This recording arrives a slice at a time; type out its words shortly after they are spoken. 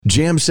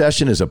Jam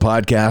Session is a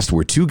podcast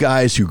where two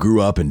guys who grew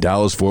up in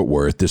Dallas-Fort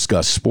Worth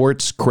discuss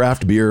sports,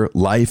 craft beer,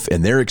 life,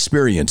 and their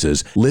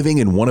experiences living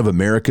in one of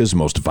America's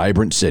most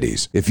vibrant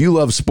cities. If you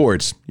love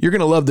sports, you're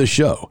going to love this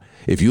show.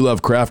 If you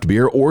love craft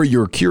beer or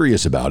you're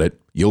curious about it,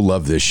 you'll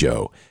love this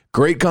show.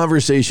 Great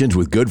conversations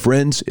with good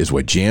friends is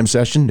what Jam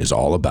Session is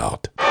all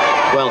about.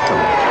 Welcome.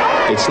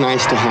 It's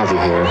nice to have you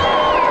here.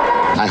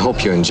 I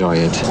hope you enjoy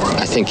it.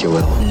 I think you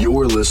will.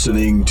 You're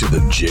listening to the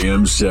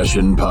Jam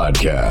Session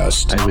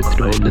Podcast. I was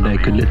told that I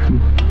could listen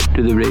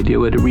to the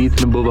radio at a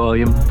reasonable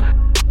volume.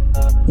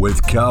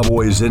 With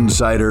Cowboys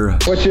insider...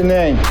 What's your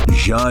name?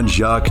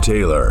 Jean-Jacques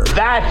Taylor.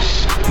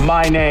 That's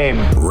my name.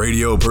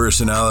 Radio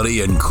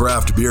personality and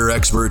craft beer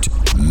expert,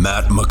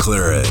 Matt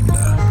McLaren.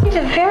 He's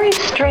a very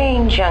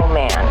strange young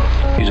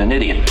man. He's an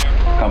idiot.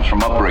 Comes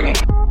from upbringing.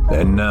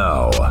 And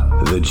now,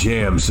 the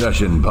Jam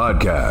Session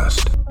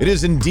Podcast. It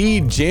is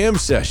indeed Jam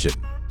Session.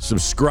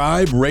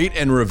 Subscribe, rate,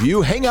 and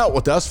review. Hang out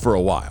with us for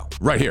a while.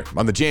 Right here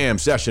on the Jam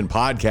Session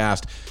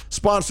Podcast.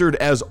 Sponsored,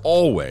 as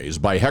always,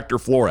 by Hector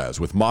Flores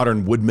with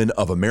Modern Woodmen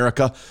of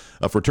America,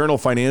 a fraternal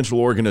financial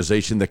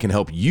organization that can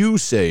help you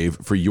save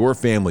for your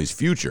family's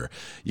future.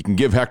 You can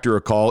give Hector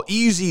a call.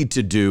 Easy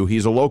to do.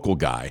 He's a local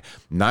guy.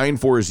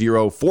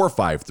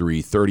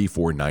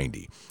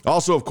 940-453-3490.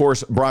 Also, of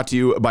course, brought to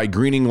you by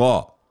Greening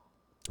Law,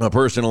 a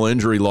personal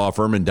injury law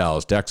firm in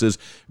Dallas, Texas.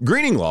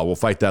 Greening Law will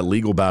fight that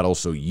legal battle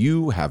so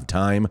you have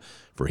time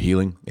for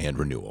healing and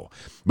renewal.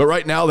 But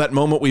right now, that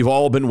moment we've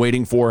all been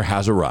waiting for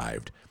has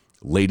arrived.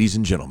 Ladies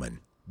and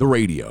gentlemen, the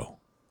radio,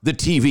 the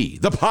TV,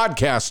 the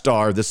podcast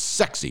star, the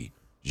sexy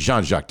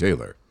Jean-Jacques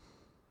Taylor.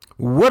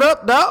 What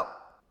up, dog?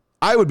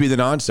 I would be the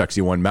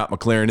non-sexy one, Matt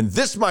McLaren. And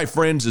this, my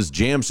friends, is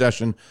Jam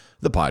Session,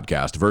 the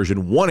podcast,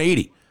 version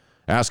 180,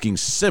 asking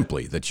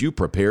simply that you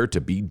prepare to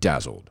be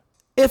dazzled,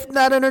 if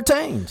not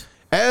entertained.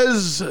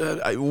 As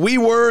we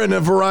were in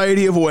a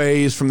variety of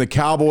ways from the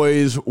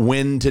Cowboys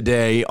win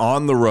today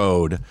on the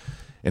road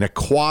in a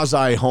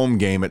quasi-home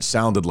game, it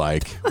sounded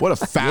like. What a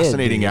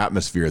fascinating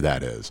atmosphere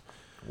that is.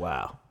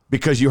 Wow.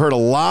 Because you heard a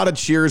lot of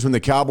cheers when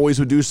the Cowboys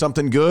would do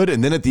something good,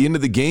 and then at the end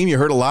of the game, you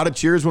heard a lot of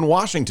cheers when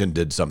Washington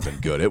did something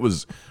good. It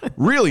was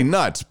really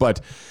nuts,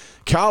 but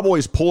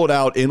Cowboys pull it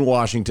out in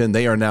Washington.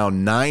 They are now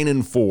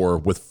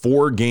 9-4 with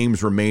 4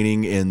 games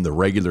remaining in the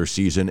regular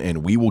season,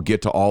 and we will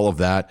get to all of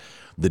that.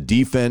 The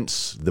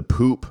defense, the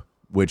poop,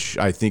 which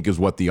I think is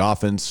what the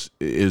offense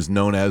is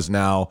known as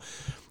now,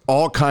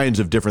 all kinds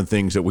of different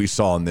things that we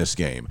saw in this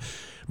game.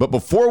 But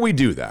before we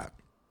do that,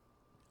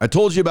 I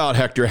told you about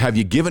Hector. Have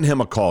you given him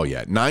a call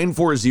yet?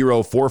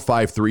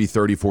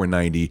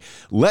 940-453-3490.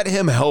 Let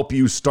him help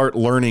you start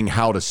learning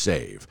how to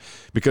save,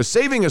 because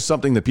saving is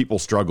something that people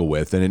struggle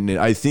with. And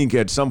I think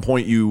at some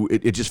point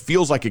it just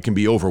feels like it can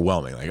be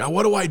overwhelming. Like, oh,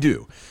 what do I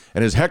do?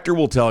 And as Hector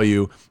will tell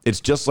you,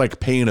 it's just like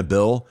paying a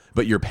bill,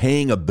 but you're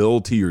paying a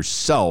bill to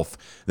yourself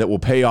that will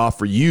pay off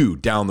for you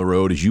down the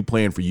road as you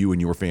plan for you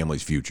and your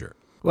family's future.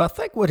 Well, I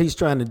think what he's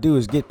trying to do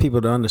is get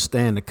people to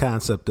understand the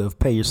concept of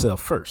pay yourself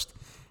first.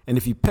 And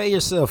if you pay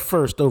yourself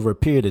first over a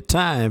period of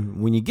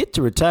time, when you get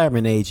to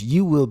retirement age,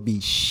 you will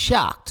be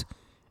shocked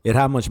at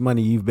how much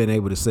money you've been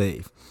able to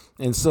save.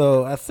 And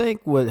so I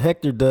think what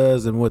Hector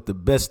does, and what the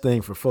best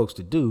thing for folks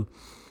to do,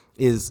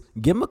 is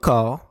give him a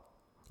call,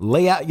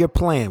 lay out your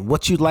plan,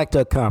 what you'd like to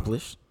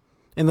accomplish,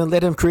 and then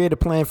let him create a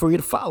plan for you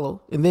to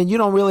follow. And then you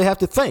don't really have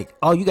to think.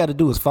 All you got to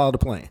do is follow the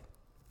plan.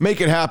 Make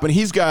it happen.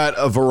 He's got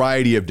a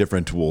variety of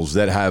different tools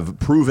that have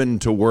proven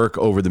to work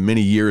over the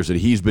many years that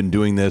he's been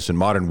doing this in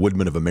Modern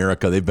Woodmen of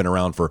America. They've been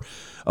around for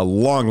a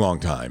long, long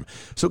time.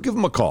 So give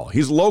him a call.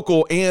 He's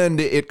local, and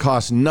it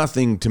costs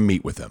nothing to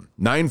meet with him.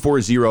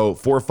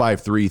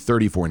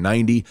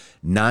 940-453-3490,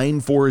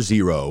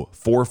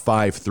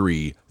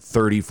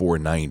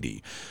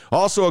 940-453-3490.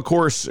 Also, of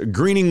course,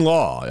 Greening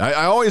Law.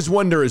 I always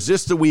wonder, is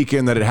this the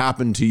weekend that it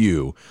happened to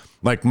you?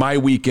 Like my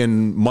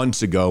weekend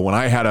months ago when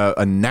I had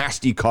a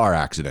nasty car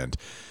accident.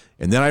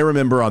 And then I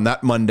remember on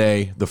that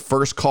Monday, the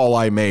first call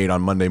I made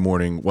on Monday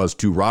morning was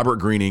to Robert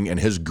Greening and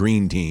his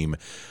green team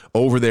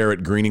over there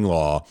at Greening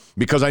Law,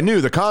 because I knew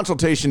the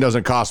consultation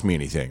doesn't cost me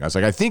anything. I was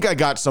like, I think I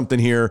got something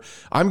here.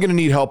 I'm going to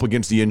need help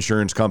against the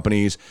insurance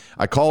companies.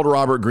 I called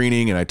Robert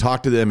Greening and I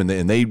talked to them,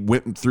 and they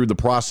went through the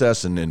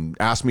process and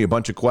asked me a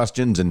bunch of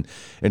questions and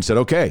said,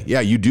 okay,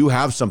 yeah, you do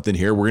have something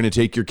here. We're going to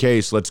take your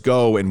case. Let's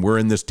go. And we're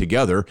in this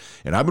together.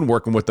 And I've been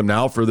working with them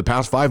now for the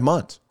past 5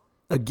 months.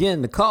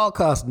 Again, the call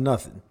costs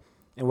nothing.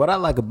 And what I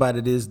like about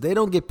it is they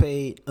don't get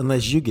paid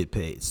unless you get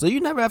paid. So you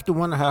never have to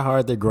wonder how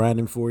hard they're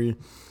grinding for you.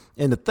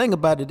 And the thing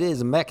about it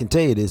is, and Matt can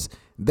tell you this,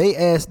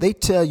 they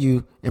tell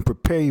you and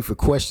prepare you for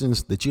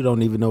questions that you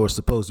don't even know are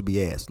supposed to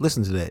be asked.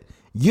 Listen to that.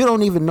 You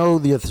don't even know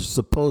they're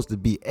supposed to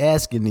be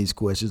asking these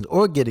questions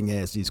or getting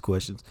asked these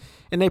questions,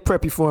 and they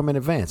prep you for them in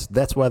advance.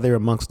 That's why they're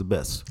amongst the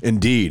best.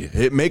 Indeed.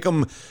 Make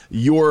them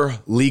your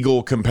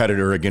legal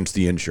competitor against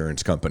the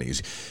insurance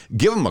companies.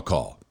 Give them a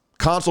call.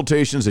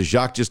 Consultations, as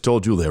Jacques just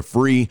told you, they're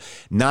free.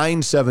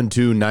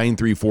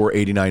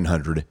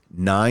 972-934-8900.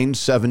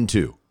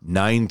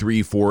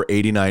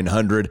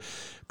 972-934-8900.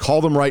 Call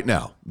them right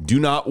now. Do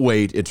not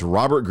wait. It's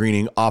Robert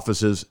Greening,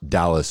 offices,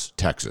 Dallas,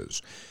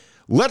 Texas.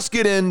 Let's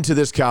get into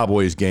this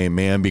Cowboys game,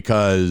 man,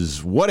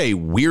 because what a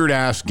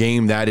weird-ass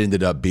game that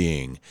ended up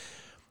being.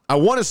 I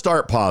want to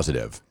start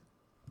positive.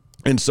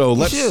 And so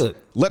let's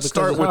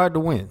start with, hard to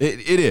win.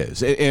 It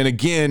is. And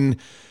again,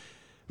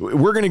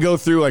 we're going to go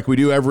through like we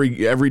do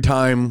every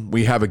time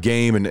we have a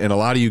game, and a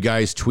lot of you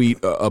guys tweet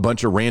a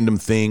bunch of random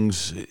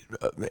things,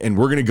 and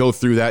we're going to go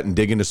through that and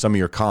dig into some of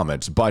your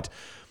comments. But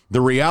the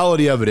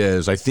reality of it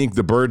is, I think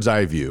the bird's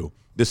eye view,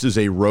 this is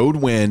a road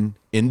win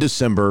in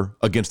December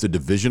against a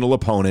divisional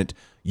opponent.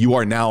 You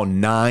are now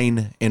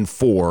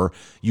 9-4.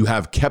 You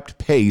have kept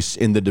pace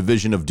in the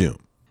division of doom.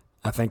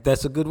 I think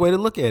that's a good way to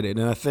look at it.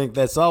 And I think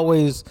that's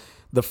always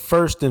the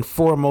first and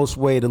foremost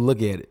way to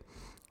look at it.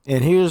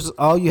 And here's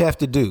all you have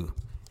to do.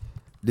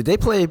 Did they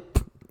play,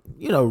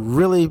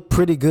 really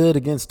pretty good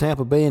against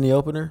Tampa Bay in the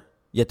opener?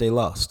 Yet they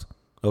lost.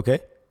 Okay?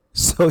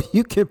 So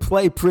you can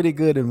play pretty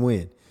good and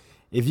win.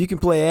 If you can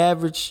play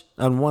average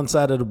on one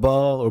side of the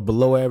ball or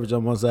below average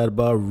on one side of the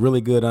ball,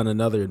 really good on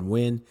another and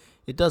win,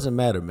 it doesn't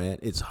matter, man.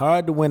 It's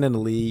hard to win in the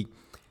league.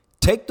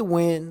 Take the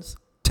wins,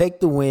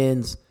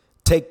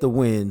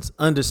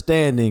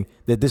 understanding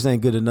that this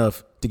ain't good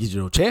enough to get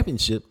you a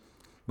championship.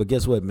 But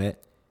guess what,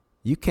 Matt?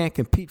 You can't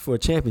compete for a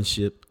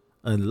championship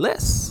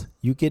unless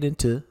you get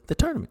into the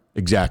tournament.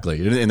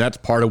 Exactly. And that's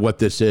part of what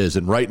this is.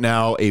 And right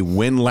now, a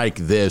win like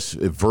this,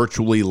 it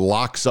virtually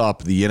locks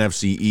up the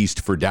NFC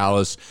East for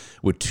Dallas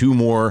with 2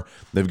 more.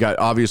 They've got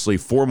obviously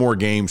 4 more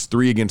games,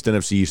 3 against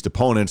NFC East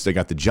opponents. They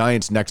got the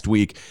Giants next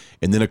week.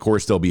 And then, of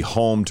course, they'll be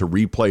home to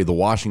replay the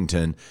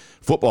Washington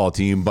football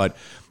team. But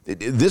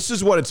this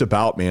is what it's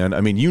about, man.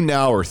 I mean, you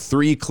now are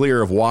 3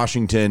 clear of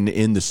Washington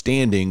in the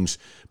standings,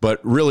 but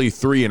really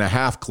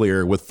 3.5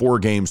 clear with 4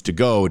 games to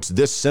go. It's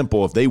this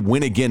simple. If they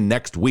win again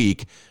next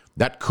week,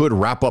 that could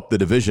wrap up the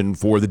division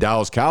for the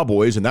Dallas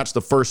Cowboys, and that's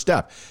the first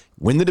step.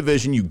 Win the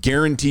division, you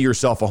guarantee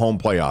yourself a home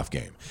playoff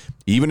game.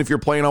 Even if you're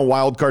playing on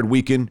wild card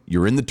weekend,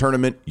 you're in the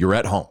tournament, you're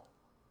at home.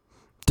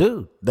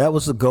 Dude, that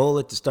was the goal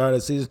at the start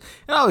of the season.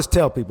 And I always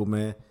tell people,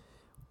 man,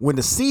 when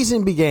the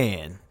season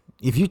began,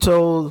 if you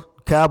told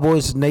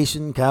Cowboys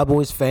Nation,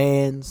 Cowboys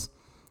fans,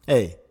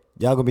 hey,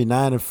 y'all gonna be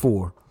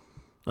 9-4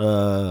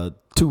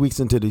 2 weeks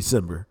into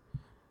December,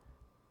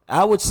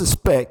 I would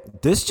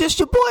suspect, this is just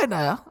your boy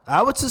now,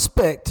 I would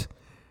suspect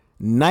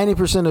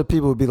 90% of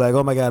people would be like,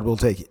 oh my God, we'll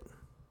take it.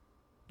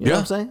 You know what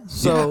I'm saying?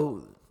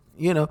 So,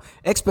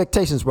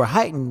 expectations were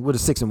heightened with a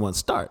 6-1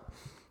 start.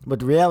 But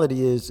the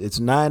reality is it's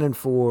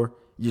 9-4.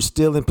 You're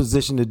still in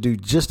position to do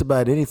just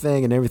about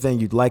anything and everything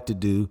you'd like to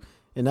do.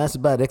 And that's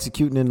about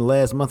executing in the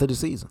last month of the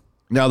season.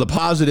 Now, the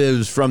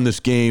positives from this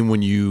game,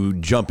 when you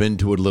jump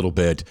into it a little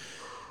bit,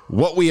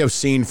 what we have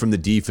seen from the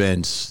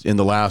defense in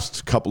the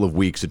last couple of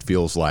weeks, it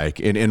feels like,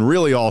 and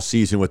really all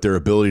season with their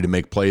ability to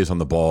make plays on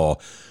the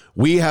ball,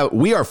 we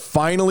are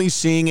finally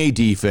seeing a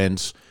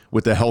defense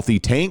with a healthy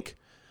Tank,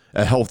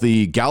 a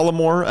healthy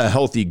Gallimore, a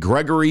healthy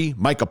Gregory,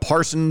 Micah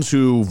Parsons,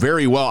 who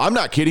very well, I'm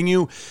not kidding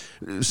you.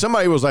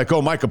 Somebody was like,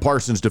 oh, Micah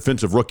Parsons,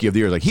 defensive rookie of the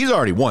year. Like, he's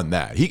already won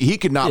that. He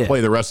could not play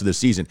the rest of the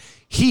season.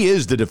 He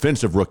is the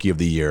defensive rookie of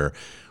the year.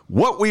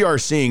 What we are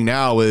seeing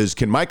now is,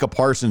 can Micah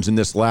Parsons in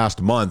this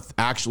last month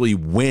actually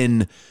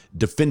win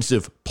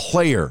defensive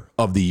player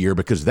of the year?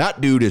 Because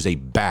that dude is a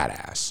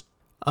badass.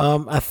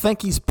 I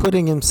think he's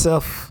putting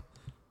himself,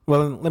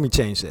 well, let me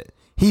change that.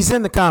 He's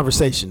in the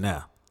conversation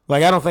now.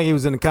 Like, I don't think he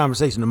was in the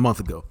conversation a month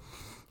ago.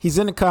 He's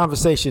in the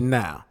conversation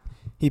now.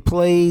 He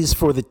plays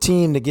for the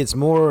team that gets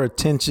more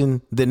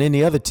attention than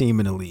any other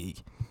team in the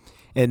league.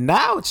 And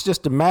now it's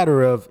just a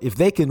matter of if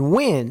they can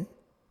win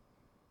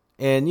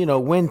and,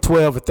 win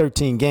 12 or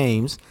 13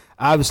 games,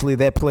 obviously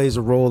that plays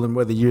a role in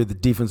whether you're the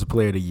defensive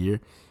player of the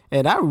year.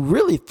 And I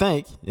really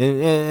think,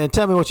 and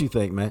tell me what you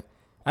think, man,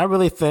 I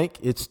really think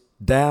it's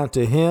down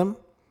to him,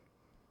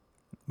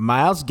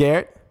 Myles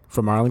Garrett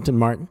from Arlington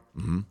Martin,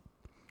 and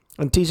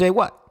TJ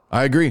Watt.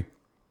 I agree.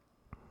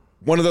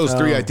 One of those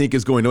 3, I think,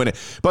 is going to win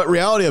it. But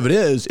reality of it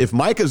is, if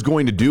Micah's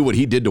going to do what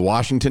he did to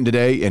Washington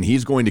today, and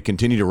he's going to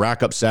continue to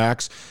rack up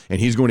sacks,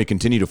 and he's going to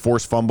continue to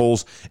force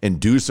fumbles and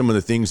do some of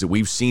the things that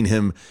we've seen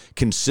him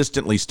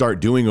consistently start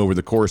doing over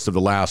the course of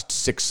the last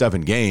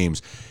 6-7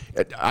 games,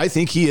 I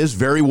think he is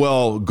very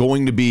well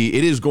going to be,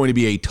 it is going to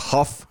be a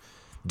tough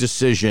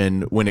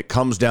decision when it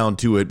comes down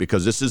to it,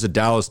 because this is a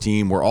Dallas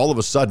team where all of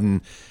a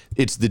sudden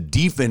it's the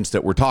defense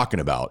that we're talking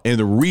about. And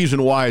the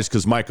reason why is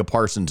because Micah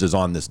Parsons is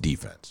on this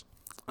defense.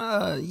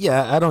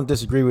 I don't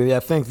disagree with you. I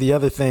think the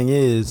other thing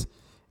is,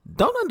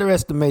 don't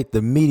underestimate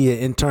the media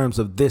in terms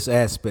of this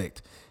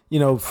aspect,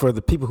 for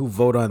the people who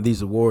vote on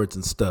these awards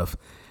and stuff.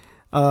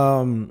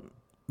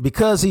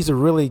 Because he's a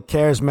really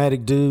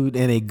charismatic dude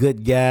and a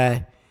good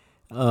guy,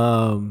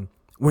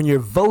 when you're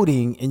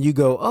voting and you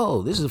go,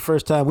 oh, this is the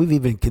first time we've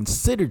even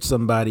considered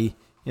somebody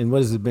in,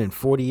 what has it been,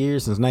 40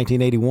 years, since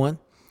 1981?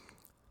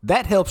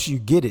 That helps you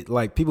get it.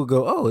 Like, people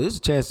go, oh, there's a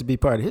chance to be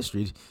part of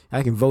history.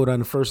 I can vote on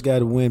the first guy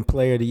to win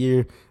player of the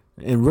year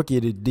and rookie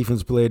of the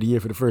defensive player of the year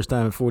for the first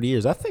time in 40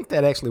 years. I think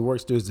that actually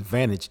works to his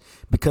advantage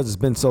because it's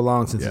been so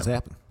long since it's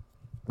happened.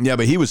 Yeah,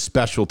 but he was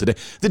special today.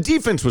 The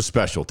defense was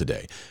special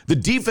today. The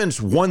defense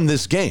won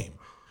this game.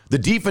 The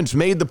defense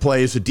made the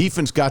plays. The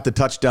defense got the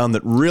touchdown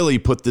that really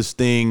put this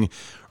thing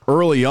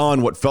early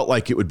on, what felt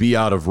like it would be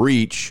out of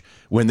reach,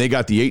 when they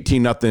got the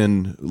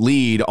 18-0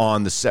 lead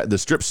on the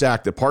strip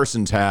sack that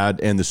Parsons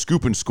had and the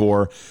scoop and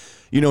score.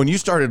 You know, when you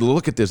started to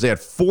look at this, they had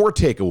 4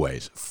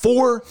 takeaways,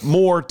 4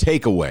 more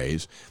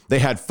takeaways. They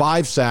had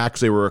 5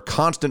 sacks. They were a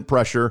constant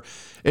pressure.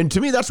 And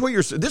to me, that's what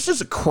this is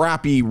a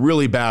crappy,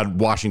 really bad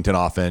Washington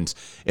offense.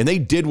 And they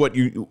did what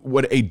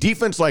a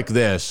defense like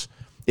this,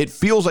 it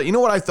feels like, you know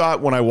what I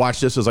thought when I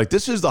watched this? I was like,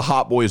 this is the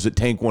Hot Boys that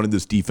Tank wanted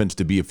this defense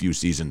to be a few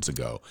seasons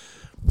ago.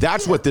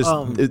 That's what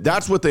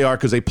that's what they are,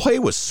 because they play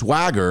with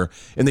swagger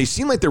and they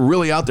seem like they're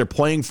really out there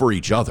playing for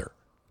each other.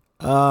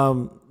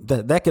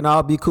 That can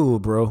all be cool,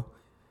 bro.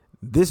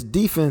 This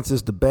defense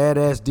is the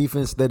badass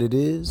defense that it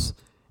is,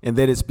 and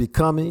that it's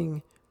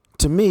becoming,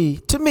 to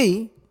me,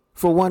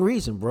 for one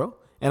reason, bro.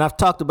 And I've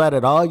talked about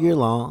it all year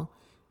long.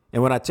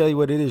 And when I tell you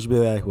what it is, you'll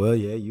be like, well,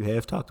 yeah, you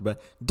have talked about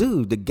it.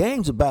 Dude, the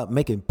game's about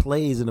making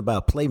plays and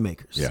about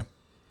playmakers. Yeah.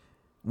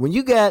 When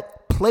you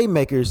got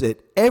playmakers at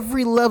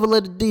every level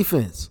of the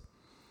defense,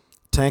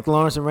 Tank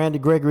Lawrence and Randy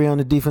Gregory on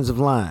the defensive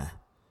line,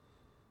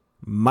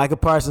 Micah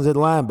Parsons at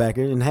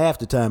linebacker and half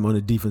the time on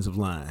the defensive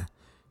line,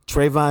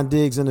 Trayvon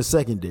Diggs in the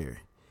secondary.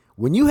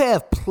 When you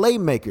have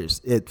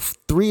playmakers at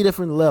 3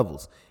 different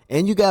levels,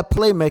 and you got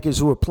playmakers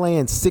who are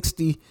playing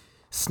 60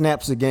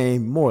 snaps a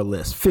game, more or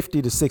less,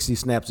 50 to 60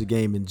 snaps a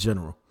game in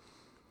general,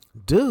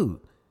 dude,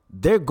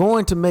 they're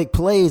going to make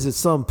plays at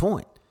some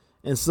point.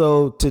 And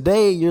so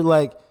today you're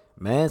like,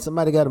 man,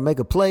 somebody got to make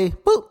a play.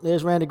 Boop,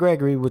 there's Randy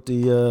Gregory with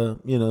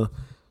the,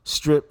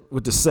 strip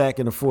with the sack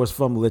and the forced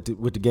fumble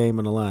with the game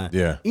on the line.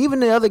 Yeah. Even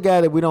the other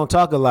guy that we don't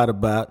talk a lot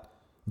about,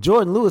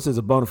 Jordan Lewis, is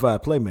a bona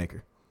fide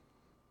playmaker.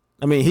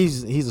 I mean,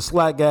 he's a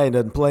slot guy and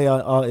doesn't play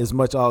as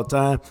much all the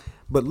time.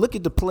 But look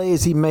at the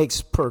plays he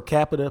makes per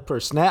capita, per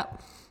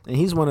snap, and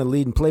he's one of the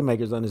leading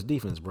playmakers on his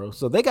defense, bro.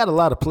 So they got a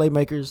lot of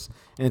playmakers,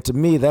 and to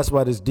me, that's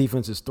why this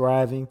defense is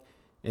thriving.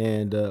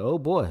 And, oh,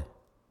 boy,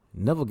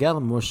 Neville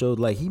Gallimore showed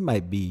like he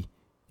might be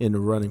in the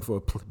running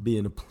for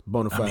being a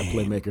bona fide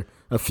playmaker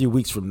a few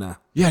weeks from now.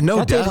 Yeah,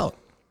 no doubt.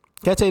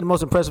 Can I tell you the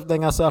most impressive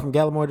thing I saw from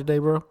Gallimore today,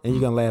 bro? And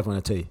you're going to laugh when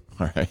I tell you.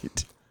 All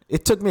right.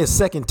 It took me a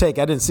second take.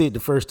 I didn't see it the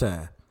first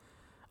time.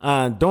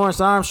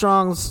 Dorrance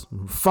Armstrong's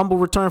fumble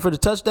return for the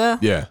touchdown.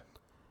 Yeah.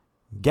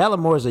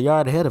 Gallimore's a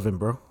yard ahead of him,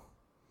 bro.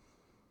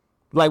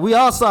 Like, we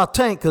all saw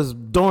Tank because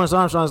Dorrance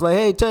Armstrong's like,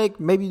 hey,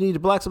 Tank, maybe you need to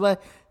block somebody.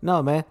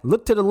 No, man.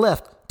 Look to the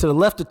left. To the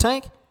left of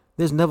Tank,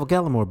 there's Neville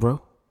Gallimore,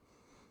 bro.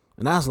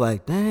 And I was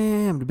like,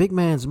 damn, the big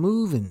man's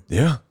moving.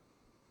 Yeah.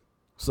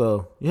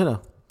 So,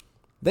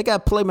 they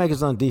got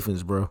playmakers on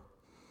defense, bro.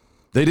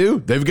 They do.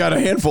 They've got a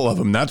handful of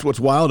them. That's what's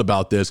wild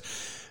about this.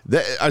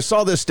 I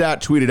saw this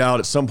stat tweeted out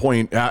at some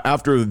point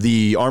after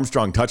the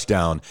Armstrong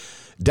touchdown.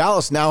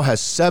 Dallas now has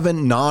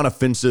 7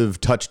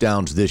 non-offensive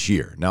touchdowns this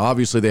year. Now,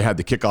 obviously, they had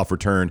the kickoff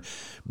return.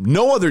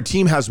 No other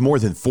team has more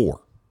than 4.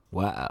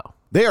 Wow.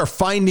 They are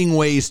finding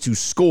ways to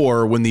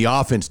score when the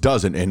offense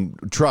doesn't. And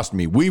trust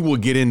me, we will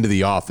get into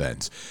the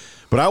offense.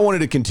 But I wanted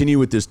to continue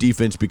with this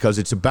defense because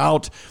it's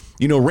about,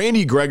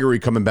 Randy Gregory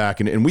coming back.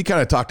 And we kind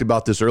of talked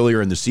about this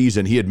earlier in the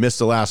season. He had missed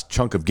the last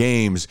chunk of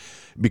games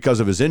because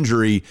of his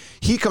injury.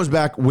 He comes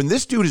back. When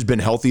this dude has been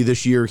healthy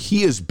this year,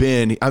 he has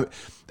been,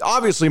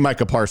 obviously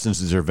Micah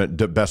Parsons is their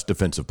best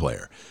defensive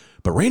player.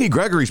 But Randy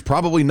Gregory's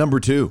probably number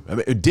 2. I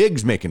mean,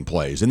 Diggs making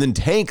plays. And then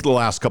Tank the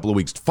last couple of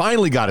weeks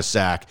finally got a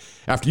sack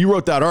after you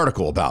wrote that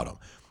article about him.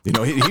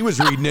 He was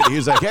reading it. He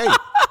was like, hey,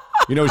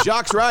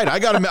 Jacques right. I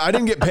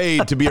didn't get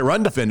paid to be a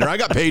run defender. I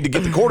got paid to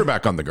get the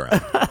quarterback on the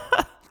ground.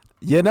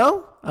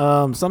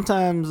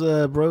 Sometimes,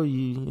 bro,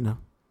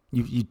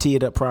 you tee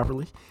it up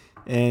properly.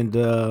 And,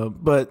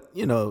 but,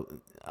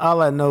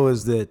 all I know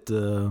is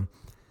that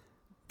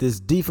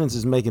this defense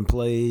is making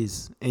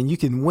plays, and you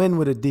can win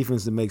with a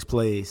defense that makes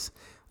plays.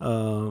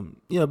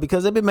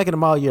 Because they've been making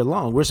them all year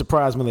long. We're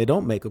surprised when they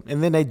don't make them.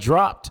 And then they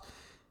dropped,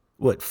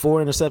 4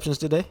 interceptions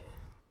today?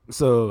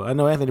 So I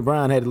know Anthony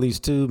Brown had at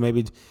least 2.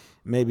 Maybe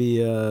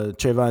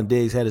Trayvon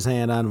Diggs had his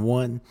hand on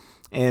 1.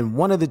 And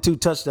one of the 2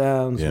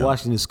 touchdowns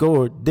Washington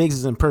scored, Diggs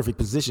is in perfect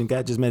position.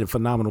 Guy just made a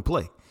phenomenal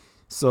play.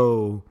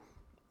 So,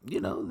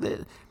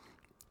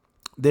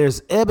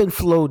 there's ebb and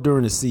flow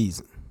during the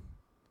season.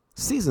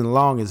 Season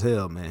long as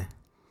hell, man.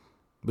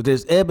 But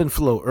there's ebb and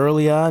flow.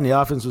 Early on, the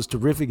offense was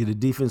terrific and the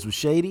defense was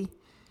shady.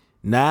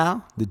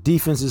 Now, the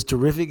defense is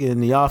terrific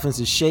and the offense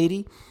is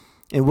shady.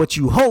 And what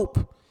you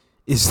hope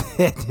is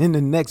that in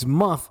the next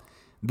month,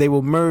 they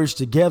will merge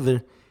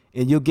together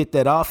and you'll get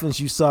that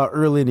offense you saw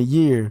early in the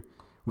year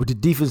with the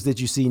defense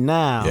that you see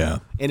now. Yeah.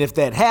 And if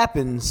that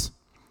happens,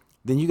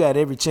 then you got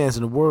every chance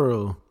in the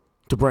world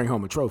to bring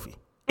home a trophy.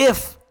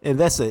 And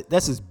that's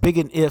as big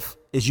an if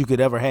as you could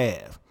ever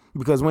have.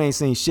 Because we ain't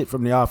seen shit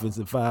from the offense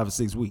in 5 or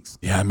 6 weeks.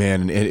 Yeah,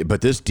 man.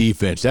 But this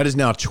defense, that is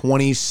now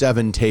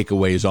 27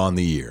 takeaways on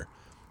the year.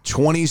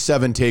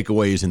 27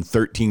 takeaways in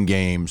 13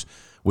 games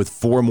with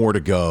 4 more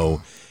to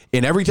go.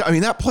 And every time,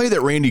 that play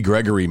that Randy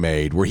Gregory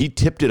made where he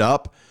tipped it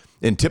up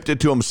and tipped it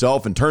to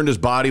himself and turned his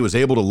body, was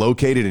able to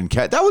locate it and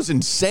catch. That was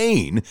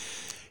insane.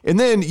 And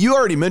then you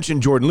already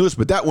mentioned Jordan Lewis,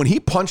 but that when he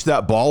punched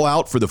that ball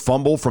out for the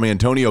fumble from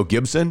Antonio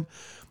Gibson,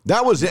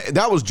 that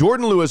was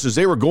Jordan Lewis as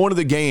they were going to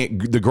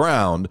the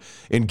ground,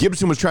 and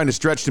Gibson was trying to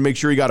stretch to make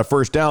sure he got a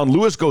first down.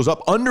 Lewis goes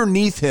up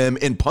underneath him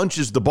and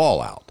punches the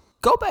ball out.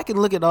 Go back and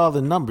look at all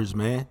the numbers,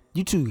 man.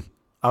 You two,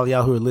 all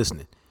y'all who are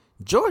listening.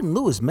 Jordan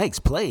Lewis makes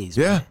plays.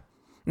 Yeah. Man.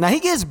 Now he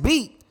gets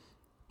beat.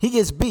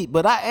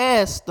 But I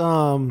asked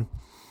Will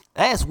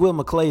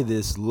McClay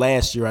this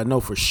last year, I know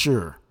for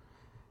sure.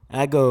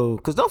 I go,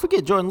 because don't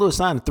forget Jordan Lewis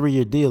signed a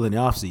 3-year deal in the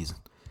offseason.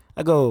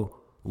 I go,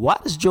 why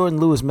does Jordan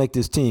Lewis make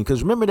this team?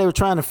 Because remember they were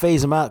trying to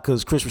phase him out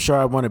because Chris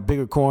Richard wanted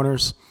bigger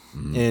corners,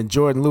 and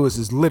Jordan Lewis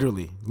is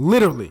literally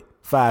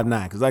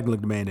 5'9", because I can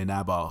look the man in the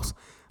eyeballs.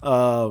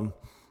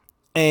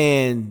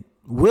 And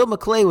Will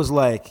McClay was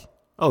like,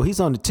 oh, he's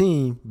on the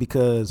team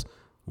because,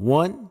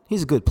 1,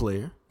 he's a good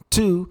player.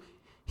 2,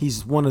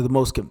 he's one of the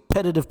most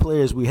competitive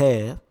players we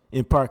have,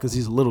 in part because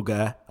he's a little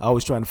guy,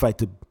 always trying to fight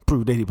to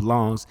prove that he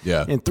belongs.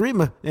 Yeah. And three,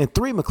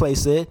 McClay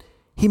said,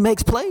 he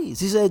makes plays.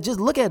 He said, just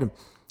look at him.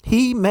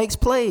 He makes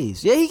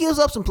plays. Yeah, he gives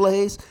up some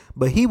plays,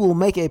 but he will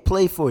make a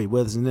play for you,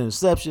 whether it's an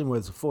interception, whether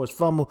it's a forced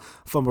fumble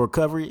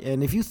recovery.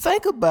 And if you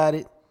think about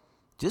it,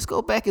 just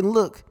go back and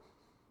look.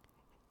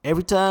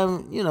 Every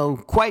time,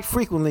 quite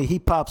frequently, he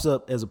pops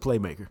up as a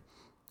playmaker.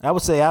 I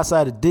would say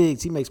outside of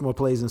Diggs, he makes more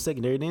plays in the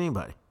secondary than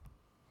anybody.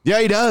 Yeah,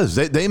 he does.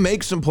 They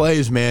make some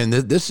plays, man.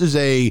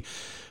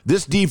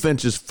 This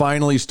defense is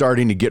finally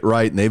starting to get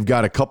right, and they've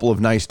got a couple of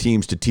nice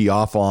teams to tee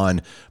off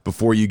on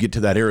before you get to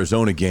that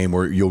Arizona game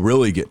where you'll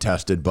really get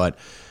tested. But,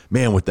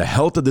 man, with the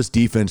health of this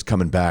defense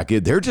coming back,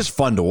 they're just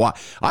fun to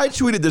watch. I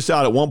tweeted this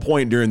out at one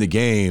point during the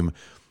game.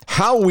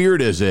 How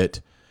weird is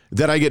it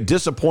that I get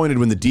disappointed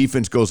when the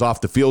defense goes off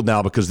the field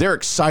now because they're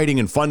exciting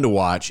and fun to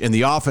watch, and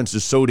the offense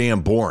is so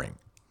damn boring?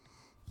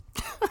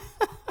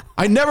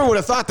 I never would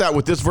have thought that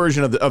with this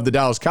version of the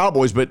Dallas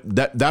Cowboys, but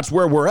that's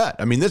where we're at.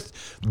 I mean,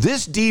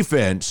 this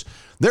defense,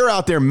 they're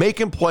out there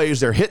making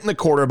plays, they're hitting the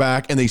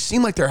quarterback, and they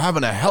seem like they're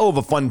having a hell of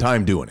a fun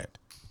time doing it.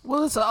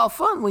 Well, it's all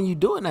fun when you're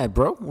doing that,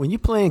 bro. When you're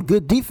playing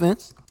good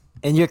defense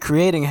and you're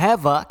creating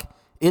havoc,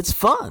 it's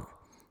fun.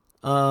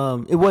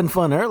 It wasn't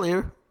fun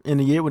earlier in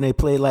the year when they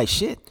played like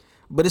shit,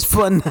 but it's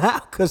fun now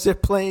because they're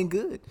playing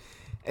good.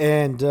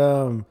 And,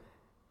 I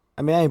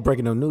ain't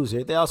breaking no news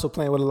here. They're also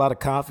playing with a lot of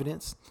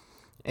confidence.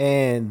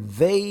 And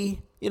they,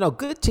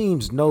 good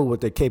teams know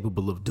what they're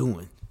capable of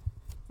doing.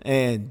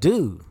 And,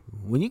 dude,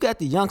 when you got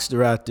the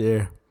youngster out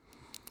there,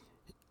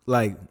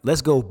 like,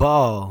 let's go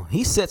ball,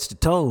 he sets the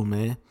tone,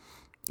 man.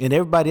 And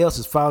everybody else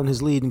is following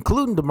his lead,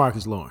 including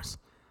DeMarcus Lawrence.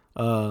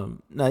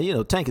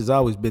 Now, Tank has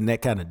always been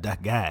that kind of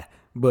guy.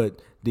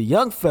 But the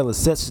young fella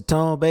sets the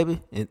tone,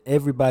 baby, and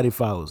everybody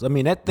follows.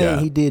 That thing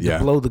he did to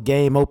blow the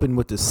game open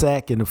with the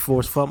sack and the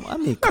forced fumble.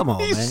 Come on,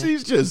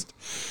 man.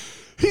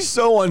 He's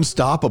so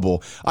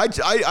unstoppable.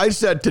 I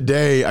said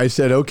today,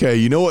 okay,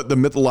 you know what the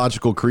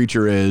mythological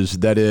creature is?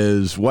 That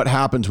is what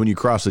happens when you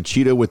cross a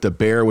cheetah with the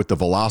bear with the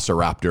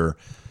velociraptor.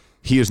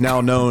 He is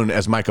now known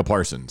as Micah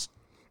Parsons.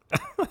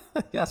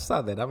 Yeah, I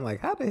saw that. I'm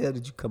like, how the hell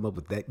did you come up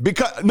with that?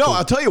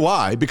 I'll tell you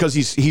why. Because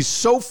he's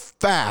so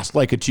fast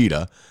like a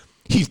cheetah.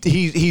 He's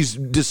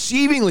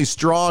deceivingly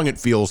strong, it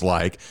feels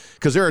like,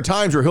 because there are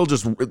times where he'll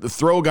just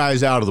throw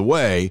guys out of the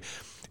way.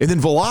 And then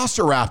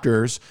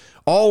velociraptors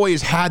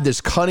always had this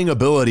cunning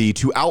ability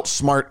to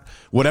outsmart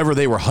whatever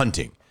they were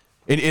hunting.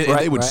 And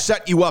they would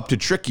set you up to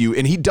trick you.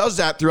 And he does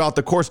that throughout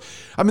the course.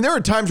 There are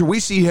times where we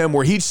see him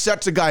where he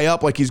sets a guy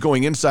up like he's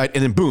going inside,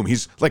 and then boom,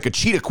 he's like a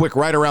cheetah quick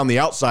right around the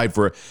outside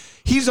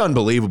he's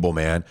unbelievable,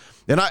 man.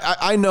 And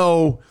I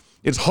know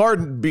it's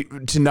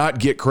hard to not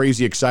get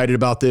crazy excited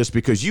about this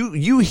because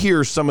you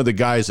hear some of the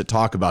guys that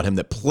talk about him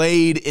that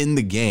played in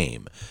the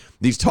game,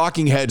 these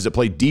talking heads that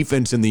played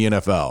defense in the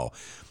NFL,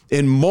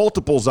 and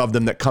multiples of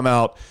them that come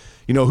out.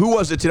 Who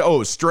was it today?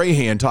 Oh,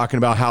 Strahan talking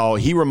about how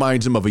he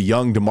reminds him of a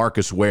young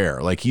DeMarcus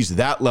Ware. Like, he's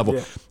that level.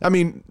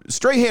 Yeah.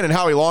 Strahan and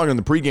Howie Long in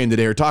the pregame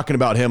today are talking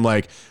about him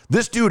like,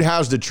 this dude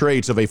has the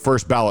traits of a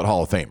first ballot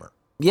Hall of Famer.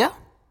 Yeah.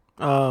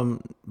 I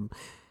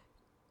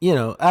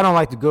don't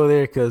like to go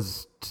there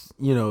because,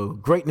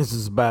 greatness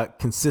is about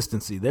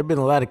consistency. There have been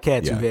a lot of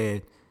cats who've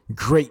had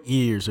great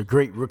years or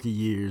great rookie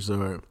years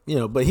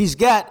but he's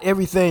got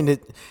everything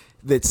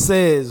that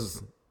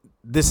says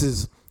this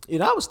is –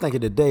 I was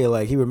thinking today,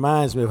 like, he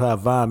reminds me of how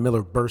Von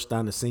Miller burst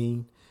on the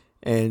scene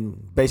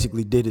and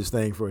basically did his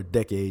thing for a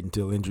decade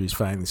until injuries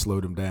finally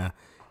slowed him down.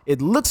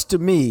 It looks to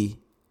me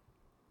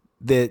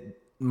that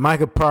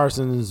Micah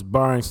Parsons,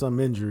 barring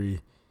some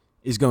injury,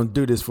 is going to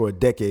do this for a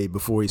decade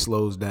before he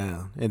slows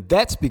down. And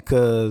that's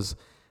because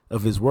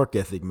of his work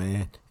ethic,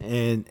 man,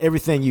 and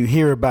everything you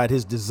hear about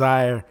his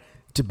desire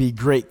to be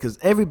great, because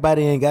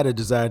everybody ain't got a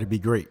desire to be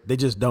great. They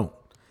just don't.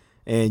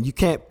 And you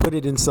can't put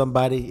it in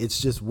somebody.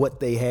 It's just what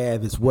they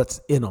have. It's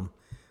what's in them,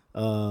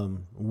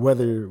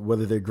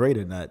 whether they're great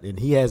or not. And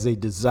he has a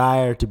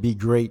desire to be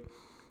great.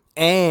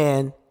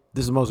 And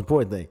this is the most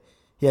important thing.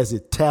 he has the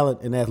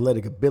talent and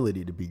athletic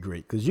ability to be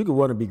great. Because you can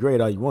want to be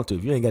great all you want to.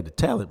 If you ain't got the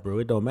talent, bro,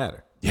 it don't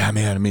matter. Yeah,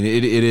 man. I mean,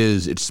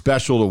 it's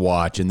special to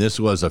watch, and this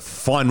was a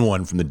fun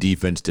one from the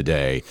defense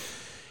today.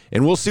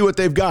 And we'll see what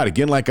they've got.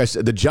 Again, like I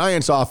said, the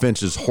Giants'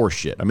 offense is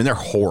horseshit. I mean, they're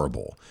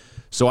horrible.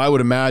 So I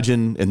would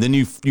imagine, and then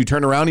you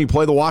turn around and you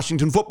play the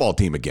Washington football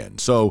team again.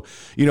 So,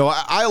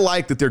 I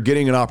like that they're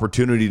getting an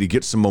opportunity to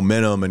get some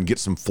momentum and get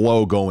some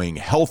flow going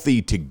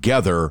healthy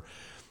together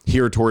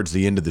here towards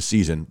the end of the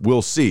season.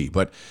 We'll see.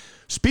 But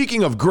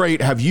speaking of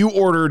great, have you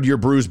ordered your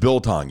Bruised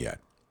Biltong yet?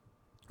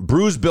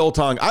 Bruised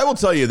Biltong, I will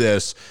tell you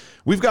this.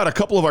 We've got a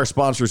couple of our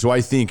sponsors who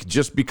I think,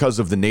 just because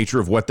of the nature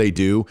of what they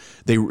do,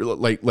 they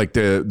like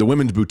the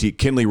women's boutique,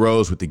 Kinley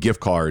Rose with the gift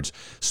cards,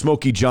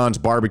 Smokey John's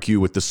Barbecue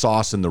with the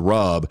sauce and the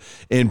rub,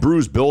 and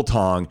Bruised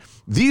Biltong.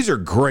 These are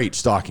great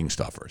stocking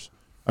stuffers.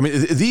 I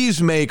mean,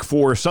 these make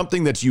for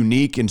something that's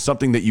unique and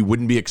something that you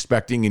wouldn't be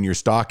expecting in your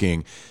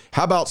stocking.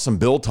 How about some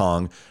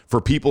biltong for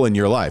people in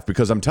your life?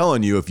 Because I'm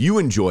telling you, if you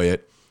enjoy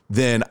it,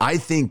 then I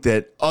think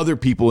that other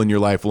people in your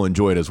life will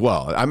enjoy it as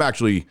well.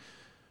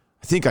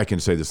 I think I can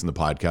say this in the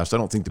podcast. I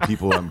don't think the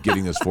people I'm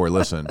getting this for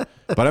listen,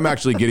 but I'm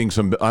actually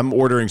I'm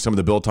ordering some of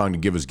the biltong to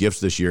give as gifts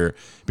this year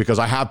because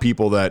I have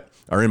people that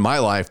are in my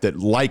life that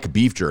like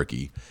beef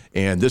jerky.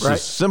 And this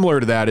is similar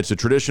to that. It's a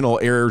traditional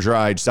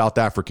air-dried South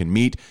African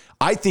meat.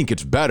 I think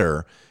it's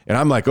better. And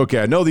I'm like,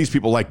 okay, I know these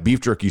people like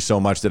beef jerky so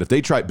much that if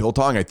they try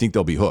biltong, I think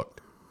they'll be hooked.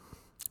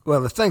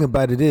 Well, the thing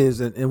about it is,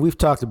 and we've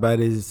talked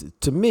about it, is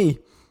to me,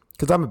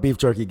 because I'm a beef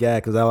jerky guy,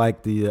 because I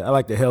like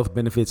the health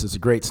benefits. It's a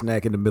great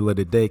snack in the middle of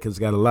the day because it's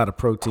got a lot of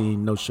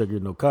protein, no sugar,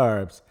 no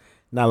carbs,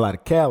 not a lot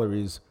of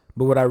calories.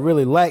 But what I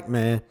really like,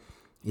 man,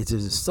 is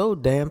it's so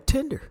damn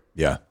tender.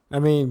 Yeah. I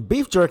mean,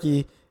 beef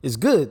jerky is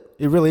good.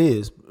 It really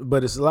is.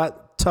 But it's a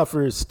lot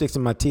tougher. It sticks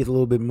in my teeth a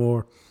little bit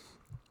more.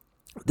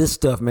 This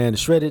stuff, man,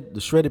 the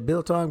shredded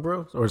biltong,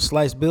 bro, or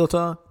sliced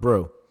biltong,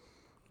 bro,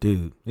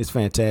 dude, it's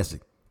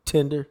fantastic.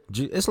 Tender.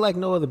 It's like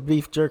no other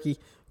beef jerky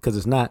because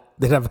it's not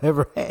that I've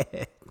ever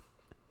had.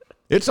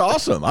 It's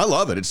awesome. I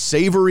love it. It's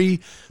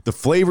savory. The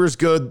flavor's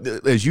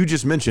good. As you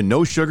just mentioned,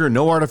 no sugar,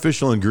 no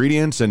artificial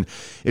ingredients, and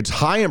it's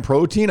high in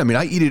protein. I mean,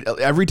 I eat it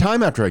every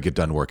time after I get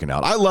done working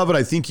out. I love it.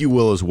 I think you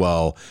will as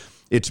well.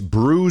 It's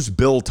Bruised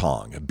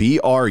Biltong,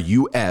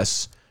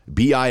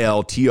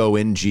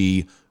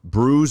 BRUSBILTONG,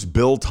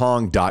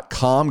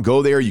 bruisedbiltong.com.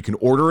 Go there. You can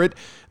order it.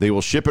 They will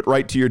ship it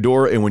right to your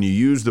door. And when you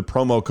use the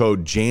promo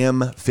code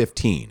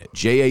JAM15,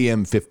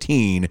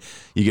 JAM15,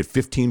 you get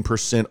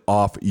 15%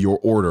 off your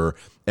order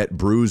at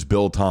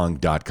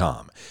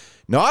bruisedbiltong.com.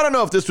 Now, I don't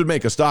know if this would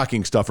make a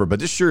stocking stuffer, but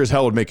this sure as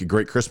hell would make a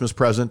great Christmas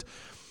present.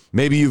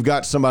 Maybe you've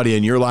got somebody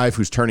in your life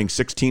who's turning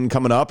 16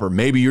 coming up, or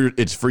maybe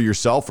it's for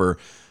yourself, or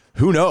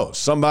who knows,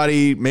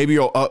 somebody, maybe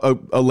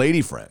a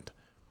lady friend.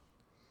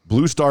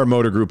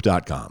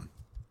 BlueStarMotorGroup.com.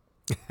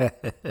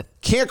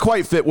 Can't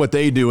quite fit what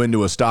they do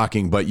into a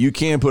stocking, but you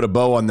can put a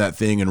bow on that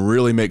thing and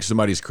really make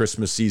somebody's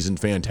Christmas season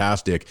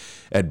fantastic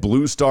at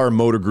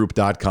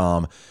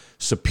BlueStarMotorGroup.com.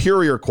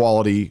 Superior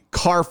quality,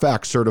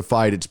 Carfax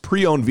certified. It's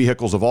pre-owned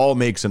vehicles of all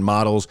makes and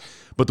models.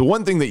 But the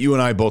one thing that you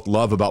and I both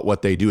love about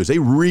what they do is they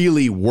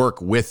really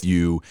work with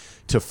you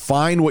to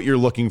find what you're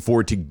looking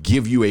for to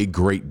give you a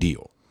great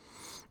deal.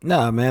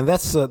 Nah, man,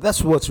 that's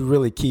what's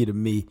really key to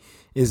me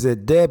is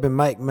that Deb and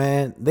Mike,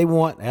 man, they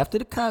want, after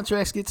the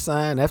contracts get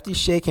signed, after you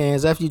shake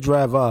hands, after you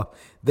drive off,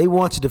 they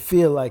want you to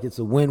feel like it's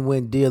a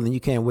win-win deal and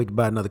you can't wait to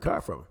buy another car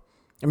from them.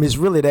 I mean, it's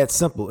really that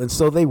simple. And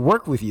so they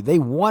work with you. They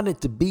want it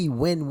to be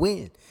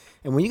win-win.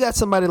 And when you got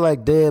somebody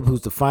like Deb,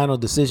 who's the final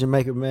decision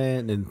maker,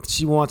 man, and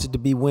she wants it to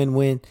be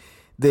win-win,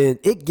 then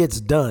it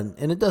gets done.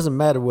 And it doesn't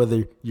matter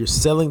whether you're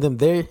selling them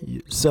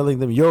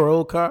your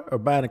old car or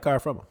buying a car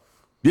from them.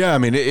 Yeah, I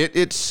mean,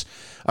 it's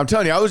I'm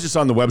telling you, I was just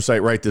on the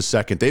website right this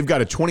second. They've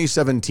got a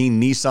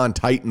 2017 Nissan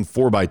Titan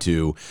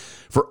 4x2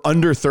 for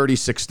under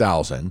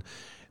 $36,000.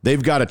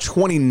 They've got a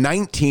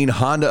 2019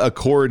 Honda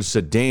Accord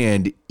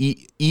sedan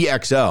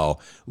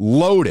EXL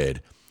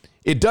loaded.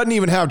 It doesn't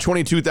even have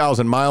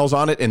 22,000 miles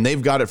on it, and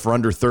they've got it for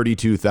under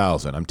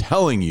 $32,000. I'm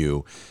telling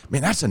you,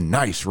 man, that's a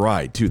nice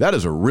ride, too. That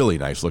is a really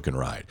nice looking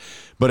ride.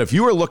 But if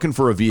you are looking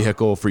for a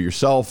vehicle for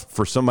yourself,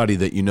 for somebody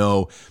that you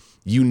know,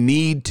 you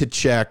need to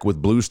check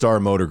with Blue Star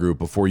Motor Group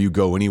before you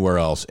go anywhere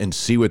else and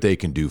see what they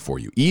can do for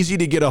you. Easy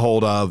to get a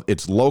hold of.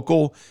 It's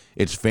local.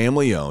 It's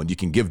family owned. You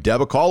can give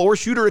Deb a call or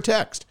shoot her a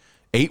text.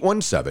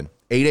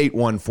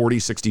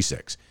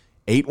 817-881-4066.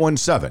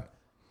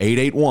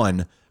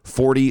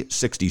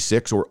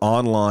 817-881-4066 or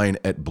online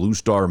at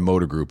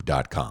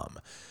bluestarmotorgroup.com.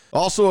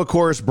 Also, of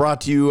course,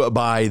 brought to you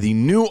by the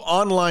new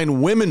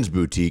online women's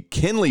boutique,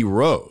 Kinley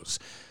Rose.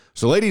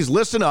 So ladies,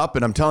 listen up,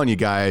 and I'm telling you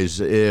guys,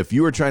 if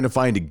you are trying to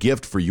find a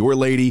gift for your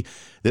lady,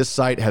 this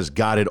site has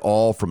got it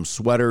all from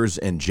sweaters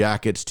and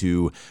jackets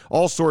to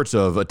all sorts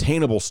of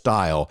attainable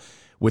style.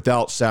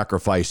 without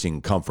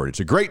sacrificing comfort. It's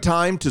a great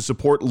time to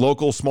support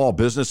local small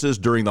businesses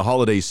during the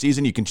holiday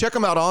season. You can check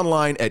them out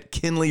online at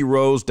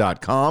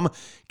KinleyRose.com,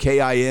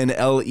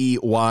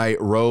 KINLEY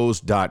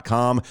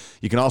Rose.com.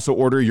 You can also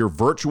order your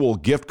virtual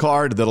gift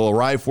card that'll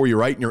arrive for you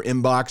right in your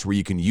inbox where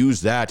you can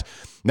use that.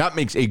 That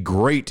makes a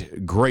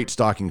great, great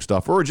stocking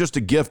stuffer or just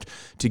a gift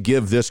to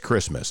give this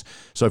Christmas.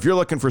 So if you're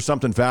looking for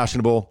something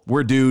fashionable,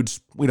 we're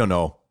dudes. We don't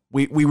know.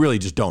 We really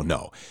just don't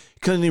know.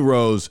 Kinley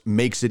Rose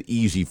makes it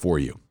easy for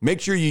you. Make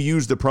sure you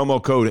use the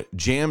promo code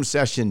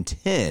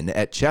JAMSession10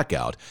 at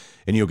checkout,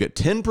 and you'll get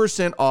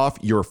 10% off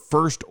your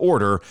first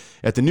order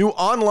at the new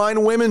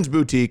online women's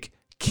boutique,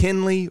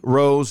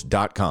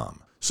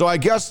 KinleyRose.com. So I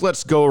guess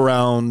let's go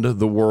around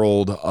the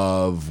world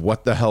of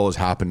what the hell is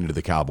happening to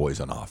the Cowboys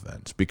on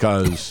offense,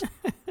 because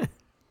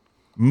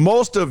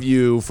most of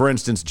you, for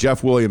instance,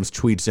 Jeff Williams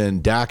tweets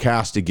in, Dak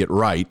has to get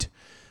right.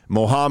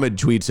 Mohammed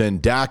tweets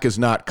in, Dak is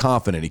not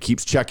confident. He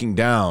keeps checking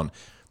down.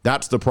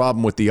 That's the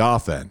problem with the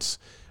offense.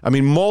 I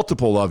mean,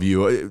 multiple of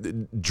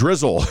you.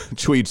 Drizzle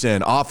tweets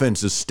in,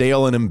 offense is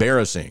stale and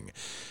embarrassing.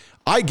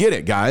 I get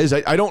it, guys.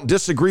 I don't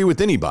disagree with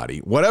anybody.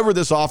 Whatever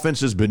this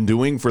offense has been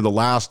doing for the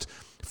last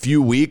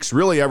few weeks,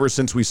 really ever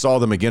since we saw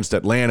them against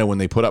Atlanta when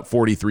they put up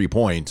 43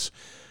 points,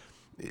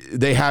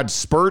 they had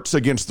spurts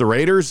against the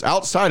Raiders.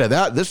 Outside of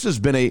that, this has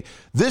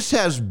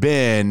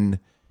been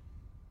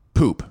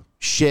poop,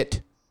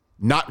 shit,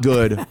 not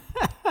good.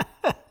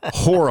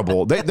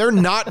 Horrible. They're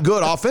not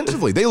good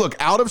offensively. They look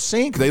out of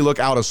sync. They look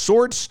out of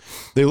sorts.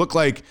 They look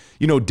like,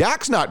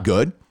 Dak's not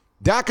good.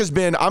 Dak has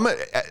been,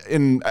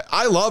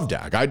 I love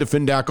Dak. I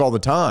defend Dak all the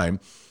time.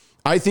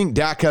 I think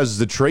Dak has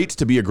the traits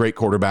to be a great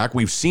quarterback.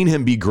 We've seen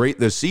him be great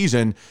this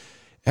season.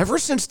 Ever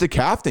since the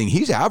calf thing,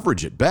 he's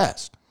average at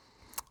best.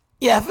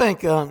 Yeah, I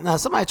think now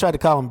somebody tried to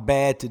call him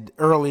bad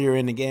earlier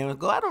in the game.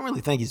 I don't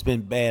really think he's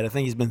been bad. I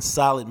think he's been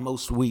solid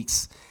most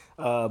weeks,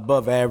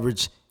 above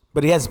average.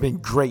 But he hasn't been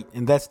great,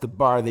 and that's the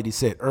bar that he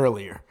set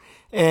earlier.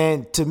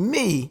 And to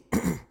me,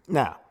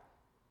 now,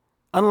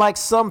 unlike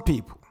some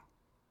people,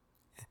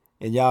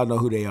 and y'all know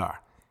who they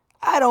are,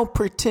 I don't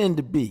pretend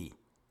to be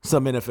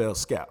some NFL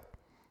scout.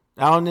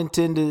 I don't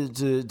intend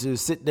to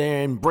sit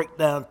there and break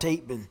down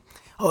tape and,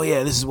 oh,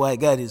 yeah, this is why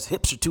his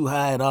hips are too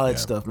high and all that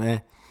stuff,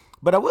 man.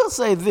 But I will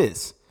say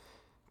this.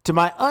 To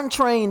my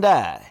untrained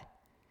eye,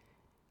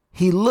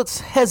 he looks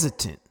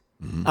hesitant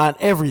on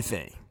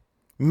everything,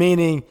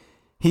 meaning –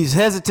 he's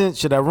hesitant.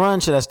 Should I run?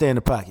 Should I stay in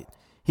the pocket?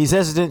 He's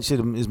hesitant.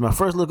 Is my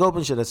first look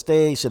open? Should I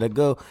stay? Should I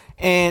go?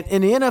 And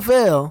in the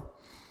NFL,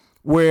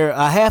 where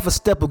a half a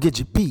step will get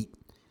you beat,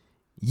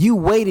 you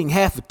waiting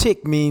half a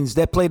tick means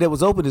that play that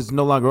was open is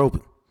no longer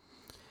open.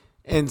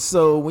 And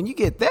so when you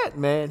get that,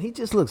 man, he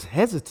just looks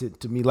hesitant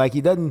to me. Like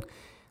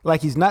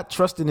he's not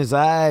trusting his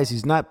eyes.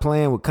 He's not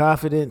playing with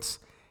confidence.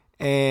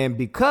 And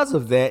because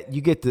of that,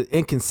 you get the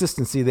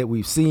inconsistency that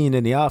we've seen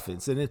in the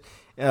offense. And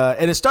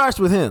it starts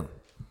with him.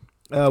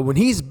 When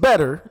he's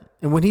better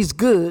and when he's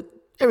good,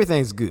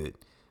 everything's good.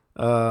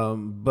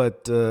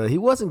 But he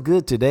wasn't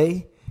good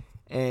today.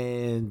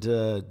 And,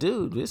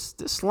 dude, this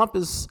slump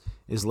is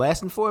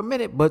lasting for a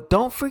minute. But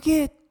don't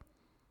forget,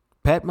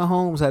 Pat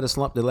Mahomes had a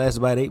slump that lasted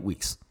about 8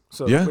 weeks.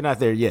 So we're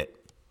not there yet.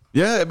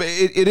 Yeah,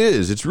 it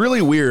is. It's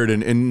really weird.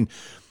 And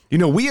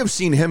we have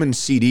seen him and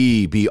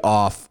CD be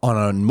off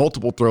on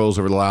multiple throws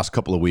over the last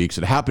couple of weeks.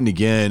 It happened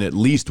again at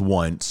least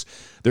once.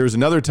 There was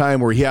another time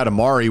where he had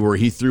Amari where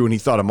he threw and he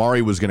thought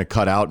Amari was going to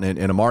cut out and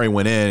Amari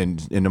went in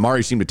and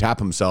Amari seemed to tap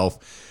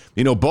himself.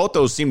 Both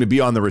those seem to be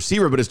on the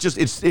receiver, but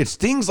it's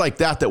things like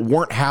that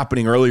weren't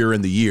happening earlier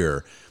in the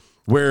year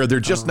where they're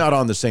just not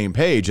on the same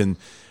page. And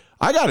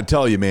I got to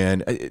tell you,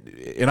 man,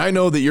 and I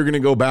know that you're going to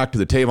go back to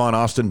the Tavon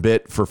Austin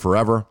bit for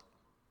forever,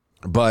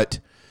 but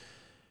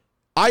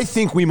I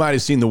think we might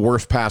have seen the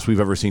worst pass we've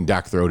ever seen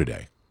Dak throw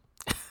today.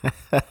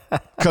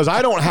 Because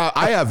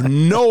I have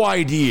no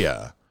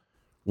idea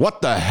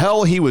what the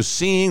hell he was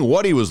seeing,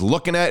 what he was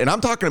looking at. And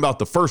I'm talking about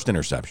the first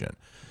interception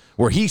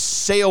where he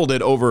sailed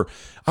it over.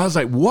 I was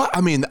like, what? I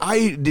mean,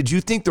 did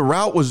you think the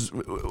route was,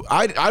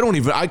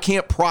 I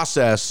can't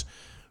process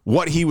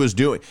what he was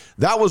doing.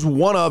 That was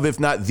one of, if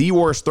not the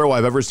worst throw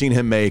I've ever seen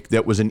him make.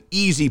 That was an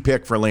easy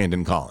pick for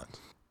Landon Collins.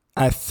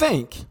 I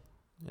think,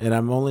 and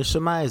I'm only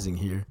surmising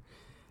here,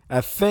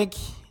 I think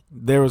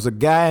there was a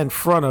guy in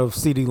front of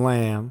CeeDee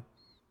Lamb,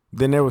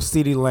 then there was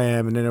CeeDee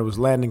Lamb, and then there was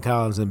Landon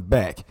Collins in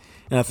back.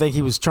 And I think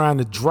he was trying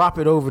to drop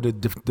it over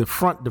the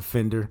front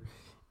defender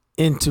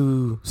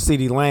into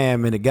CeeDee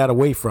Lamb, and it got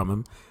away from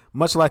him,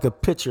 much like a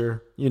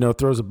pitcher,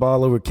 throws a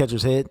ball over a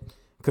catcher's head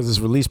because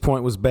his release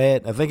point was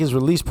bad. I think his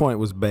release point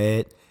was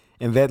bad,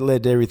 and that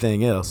led to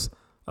everything else.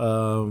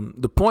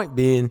 The point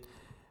being,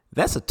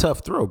 that's a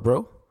tough throw,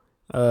 bro.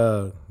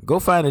 Go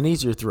find an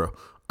easier throw.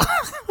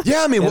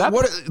 Yeah, I mean,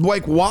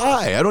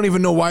 why? I don't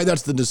even know why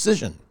that's the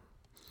decision.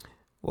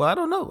 Well, I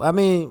don't know. I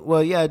mean,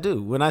 yeah, I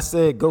do. When I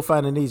said go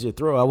find an easier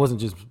throw, I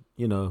wasn't just,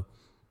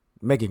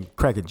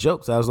 cracking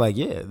jokes. I was like,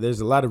 yeah, there's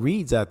a lot of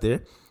reads out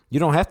there. You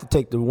don't have to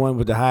take the one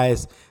with the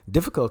highest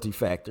difficulty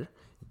factor.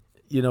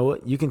 You know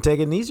what? You can take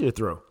an easier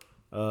throw.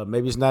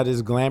 Maybe it's not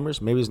as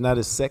glamorous. Maybe it's not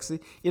as sexy.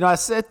 I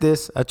said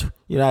this.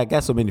 I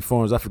got so many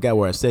forums. I forgot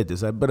where I said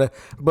this.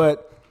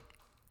 But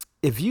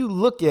if you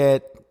look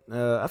at,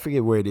 I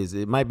forget where it is.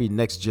 It might be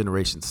Next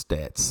Generation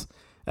Stats.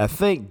 I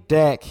think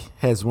Dak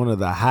has one of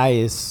the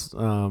highest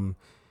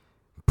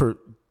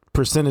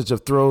percentage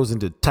of throws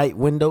into tight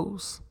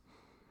windows.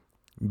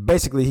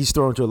 Basically, he's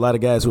throwing to a lot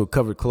of guys who are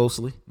covered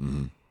closely.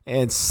 Mm-hmm.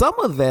 And some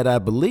of that, I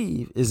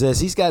believe, is as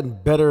he's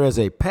gotten better as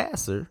a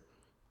passer,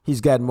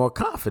 he's gotten more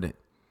confident.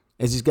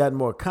 As he's gotten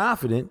more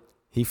confident,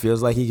 he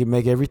feels like he can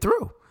make every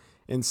throw.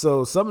 And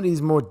so some of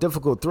these more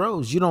difficult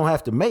throws you don't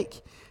have to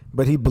make,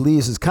 but he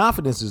believes his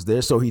confidence is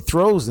there, so he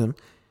throws them.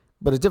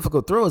 But a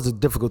difficult throw is a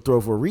difficult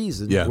throw for a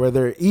reason, where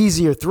there are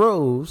easier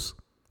throws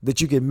that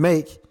you can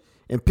make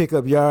and pick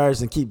up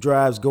yards and keep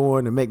drives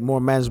going and make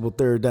more manageable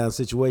third down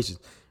situations.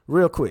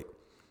 Real quick,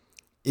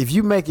 if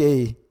you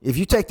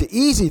take the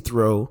easy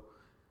throw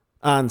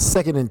on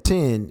 2nd and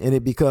 10 and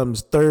it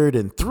becomes 3rd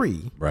and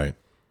 3, right?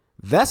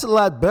 That's a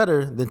lot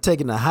better than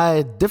taking a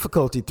high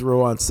difficulty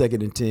throw on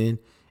 2nd and 10.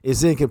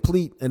 It's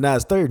incomplete and now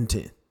it's 3rd and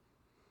 10.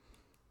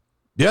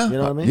 Yeah. You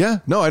know what I mean? Yeah.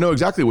 No, I know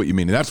exactly what you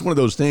mean. And that's one of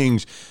those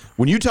things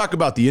when you talk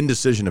about the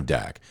indecision of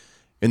Dak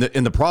and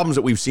the problems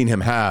that we've seen him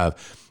have.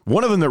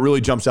 One of them that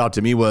really jumps out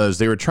to me was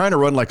they were trying to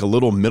run like a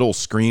little middle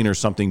screen or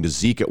something to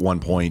Zeke at one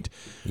point.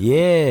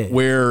 Yeah.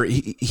 Where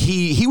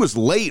he was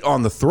late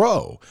on the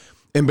throw.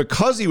 And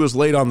because he was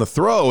late on the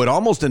throw, it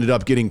almost ended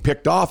up getting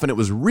picked off, and it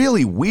was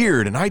really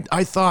weird. And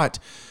I thought,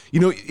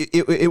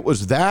 it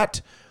was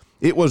that.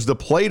 It was the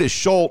play to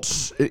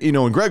Schultz,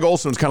 and Greg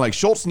Olson's kind of like,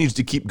 Schultz needs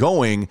to keep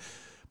going.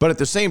 But at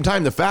the same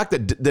time, the fact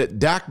that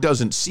Dak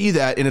doesn't see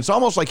that, and it's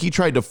almost like he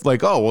tried to,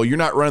 like, oh, well, you're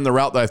not running the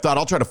route that I thought.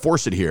 I'll try to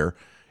force it here.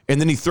 And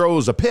then he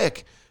throws a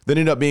pick that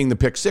ended up being the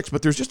pick six.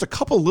 But there's just a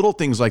couple little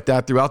things like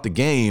that throughout the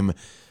game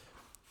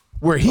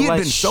where he had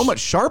been so much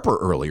sharper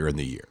earlier in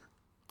the year.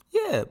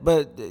 Yeah,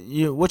 but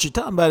what you're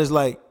talking about is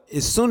like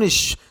as soon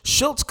as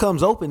Schultz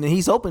comes open, and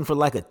he's open for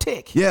like a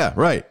tick. Yeah,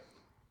 right.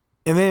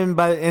 And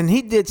then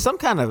he did some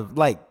kind of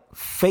like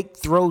fake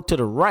throw to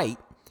the right,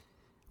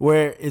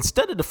 where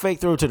instead of the fake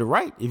throw to the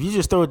right, if you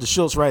just throw it to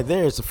Schultz right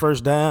there, it's a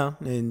first down,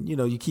 and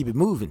you keep it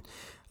moving.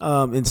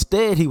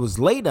 Instead, he was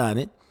late on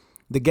it.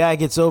 The guy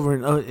gets over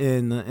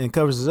and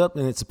covers it up,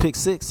 and it's a pick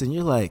six, and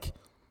you're like,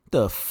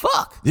 the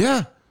fuck?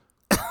 Yeah.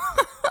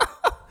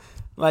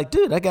 Like,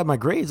 dude, I got my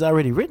grades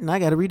already written. I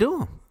got to redo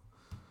them.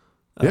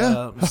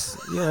 Yeah.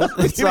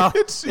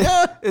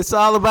 It's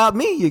all about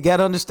me. You got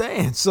to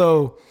understand.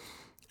 So,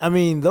 I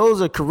mean, those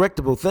are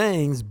correctable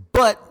things,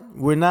 but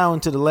we're now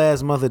into the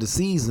last month of the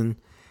season,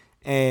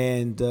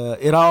 and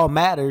it all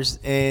matters,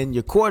 and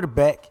your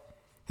quarterback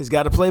has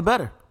got to play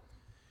better.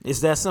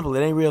 It's that simple.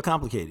 It ain't real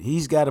complicated.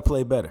 He's got to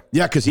play better.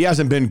 Yeah, because he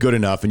hasn't been good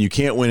enough, and you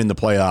can't win in the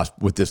playoffs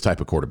with this type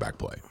of quarterback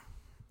play.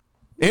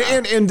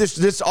 And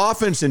this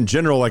offense in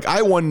general, like,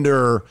 I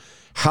wonder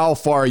how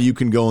far you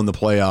can go in the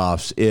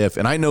playoffs if,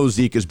 and I know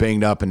Zeke is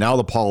banged up, and now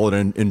the Pollard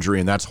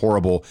injury, and that's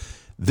horrible.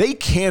 They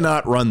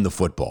cannot run the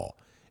football.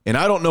 And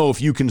I don't know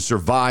if you can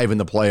survive in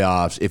the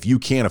playoffs if you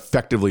can't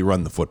effectively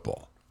run the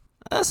football.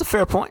 That's a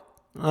fair point.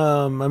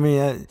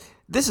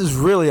 This is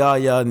really all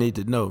y'all need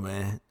to know,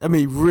 man. I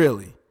mean,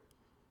 really.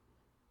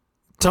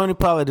 Tony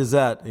Pollard is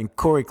out, and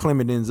Corey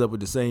Clement ends up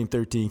with the same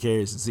 13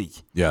 carries as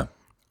Zeke. Yeah.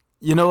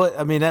 You know what?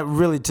 I mean, that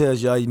really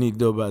tells you all you need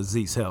to know about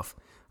Zeke's health.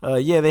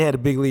 They had a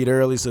big lead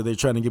early, so they're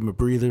trying to give him a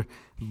breather.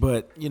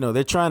 But,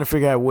 they're trying to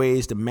figure out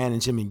ways to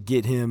manage him and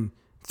get him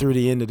through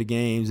the end of the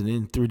games and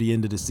then through the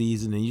end of the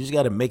season. And you just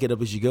got to make it up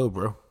as you go,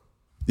 bro.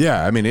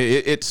 Yeah, I mean,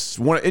 it's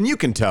one, and you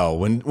can tell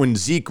when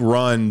Zeke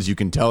runs, you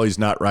can tell he's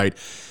not right.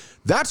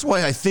 That's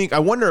why I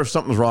wonder if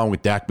something's wrong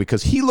with Dak,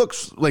 because he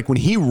looks like when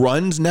he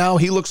runs now,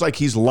 he looks like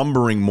he's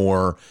lumbering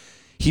more.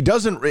 He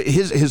doesn't.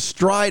 His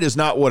stride is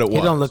not what it was.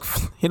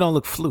 He don't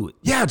look fluid.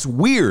 Yeah, it's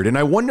weird, and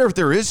I wonder if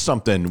there is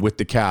something with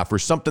the calf or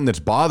something that's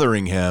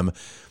bothering him.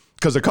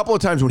 Because a couple of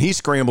times when he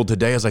scrambled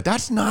today, I was like,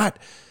 that's not.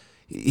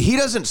 He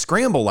doesn't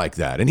scramble like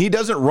that, and he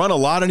doesn't run a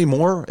lot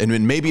anymore.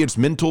 And maybe it's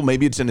mental,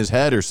 maybe it's in his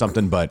head or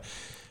something, but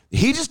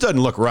he just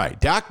doesn't look right.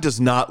 Dak does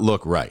not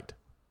look right.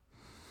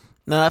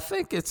 No, I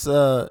think it's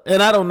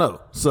and I don't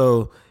know.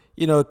 So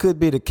it could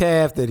be the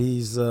calf that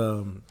he's.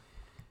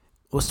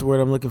 What's the word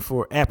I'm looking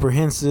for?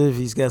 Apprehensive.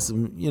 He's got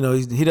some, he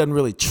doesn't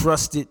really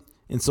trust it.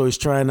 And so he's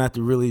trying not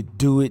to really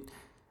do it,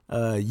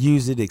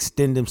 use it,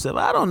 extend himself.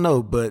 I don't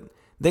know, but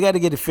they got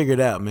to get it figured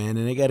out, man.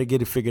 And they got to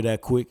get it figured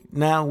out quick.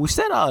 Now, we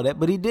said all that,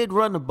 but he did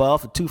run the ball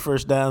for 2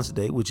 first downs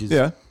today, which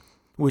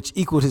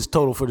equaled his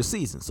total for the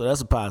season. So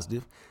that's a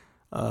positive.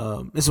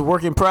 It's a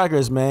work in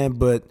progress, man,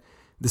 but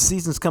the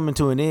season's coming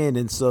to an end.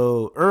 And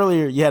so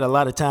earlier you had a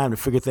lot of time to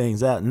figure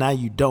things out. Now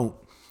you don't.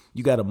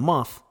 You got a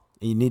month.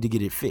 And you need to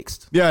get it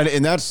fixed. Yeah,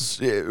 and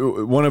that's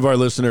one of our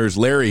listeners,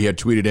 Larry, had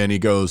tweeted in. He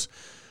goes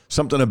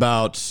something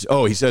about,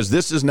 he says,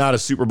 this is not a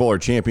Super Bowl or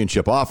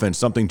championship offense.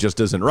 Something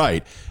just isn't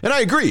right. And I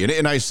agree.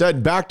 And I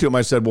said back to him,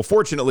 I said, well,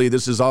 fortunately,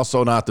 this is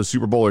also not the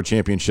Super Bowl or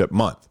championship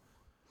month.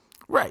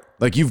 Right.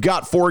 Like, you've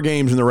got 4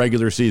 games in the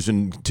regular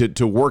season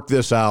to work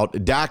this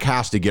out. Dak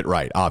has to get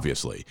right,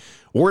 obviously,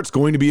 or it's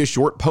going to be a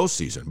short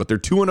postseason. But they're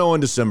 2-0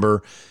 in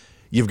December.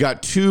 You've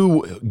got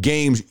 2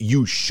 games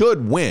you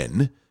should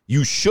win.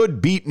 You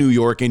should beat New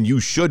York, and you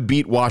should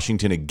beat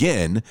Washington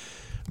again.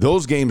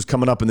 Those games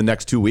coming up in the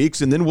next 2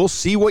 weeks, and then we'll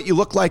see what you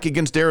look like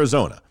against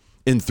Arizona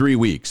in 3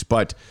 weeks.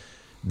 But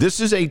this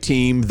is a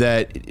team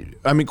that,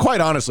 I mean, quite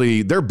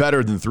honestly, they're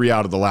better than 3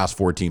 out of the last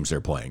 4 teams they're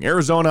playing.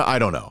 Arizona, I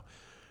don't know.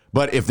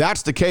 But if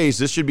that's the case,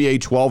 this should be a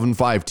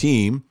 12-5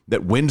 team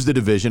that wins the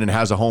division and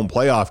has a home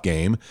playoff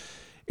game.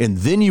 And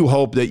then you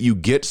hope that you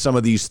get some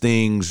of these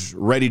things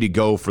ready to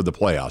go for the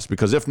playoffs,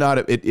 because if not,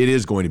 it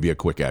is going to be a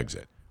quick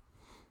exit.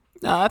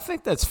 No, I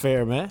think that's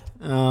fair, man.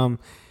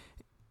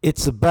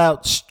 It's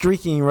about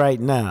streaking right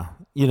now.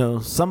 You know,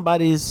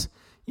 somebody's,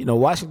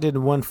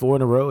 Washington won 4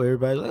 in a row.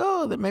 Everybody's like,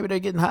 oh, maybe they're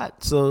getting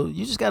hot. So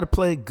you just got to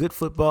play good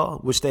football,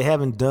 which they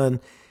haven't done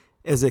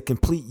as a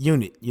complete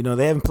unit. You know,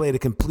 they haven't played a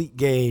complete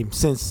game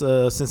since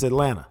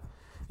Atlanta,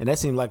 and that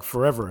seemed like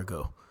forever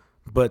ago.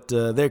 But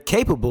they're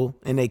capable,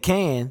 and they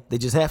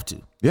just have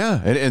to.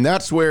 Yeah, and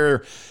that's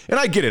where, and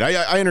I get it.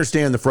 I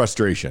understand the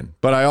frustration,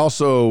 but I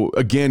also,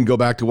 again, go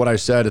back to what I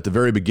said at the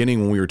very beginning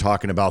when we were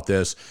talking about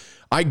this.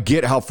 I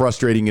get how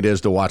frustrating it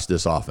is to watch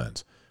this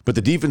offense, but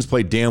the defense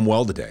played damn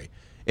well today.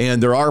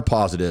 And there are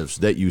positives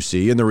that you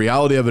see, and the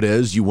reality of it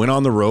is you went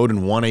on the road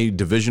and won a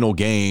divisional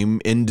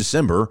game in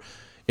December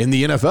in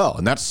the NFL,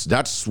 and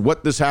that's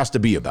what this has to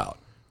be about.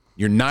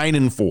 You're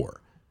 9-4.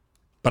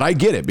 But I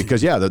get it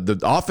because, yeah, the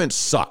offense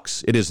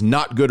sucks. It is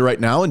not good right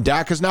now, and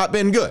Dak has not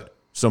been good.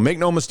 So make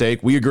no mistake,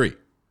 we agree.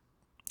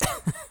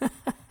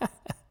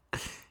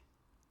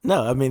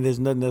 No, I mean, there's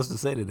nothing else to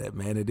say to that,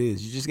 man. It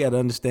is. You just got to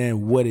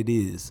understand what it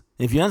is.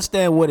 If you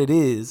understand what it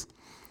is,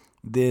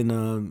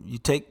 then you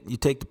take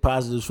the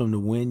positives from the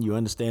win. You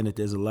understand that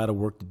there's a lot of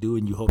work to do,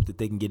 and you hope that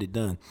they can get it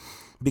done.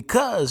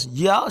 Because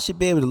y'all should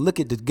be able to look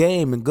at the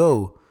game and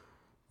go,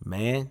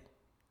 man,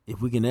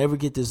 if we can ever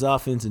get this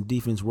offense and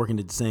defense working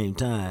at the same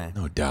time,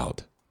 no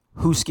doubt,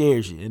 who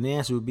scares you? And the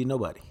answer would be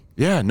nobody.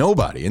 Yeah,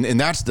 nobody. And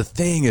that's the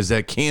thing, is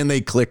that can they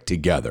click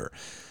together?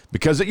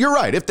 Because you're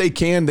right. If they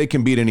can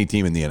beat any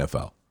team in the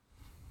NFL.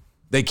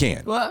 They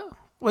can. Well,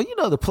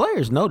 the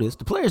players know this.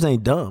 The players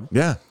ain't dumb.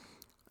 Yeah.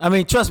 I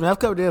mean, trust me, I've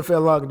covered the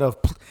NFL long enough.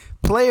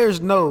 Players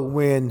know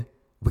when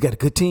we got a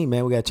good team,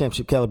 man. We got a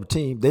championship caliber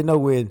team. They know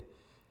when,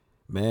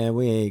 man,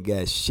 we ain't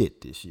got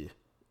shit this year.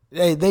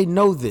 They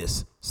know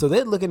this. So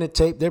they're looking at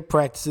tape, they're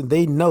practicing.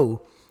 They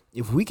know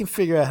if we can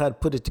figure out how to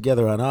put it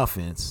together on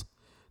offense,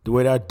 the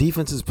way our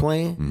defense is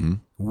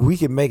playing, we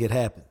can make it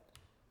happen.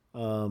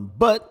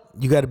 But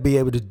you got to be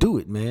able to do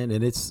it, man.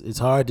 And it's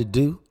hard to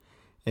do.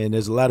 And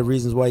there's a lot of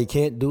reasons why you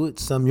can't do it.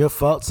 Some your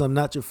fault, some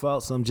not your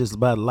fault, some just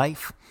about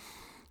life.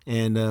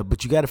 And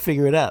but you got to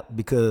figure it out,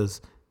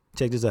 because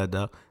check this out,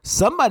 dog.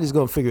 Somebody's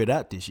going to figure it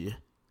out this year.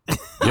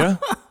 Yeah.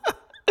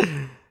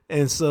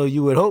 And so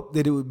you would hope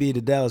that it would be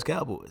the Dallas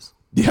Cowboys.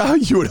 Yeah,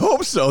 you would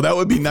hope so. That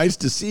would be nice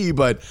to see,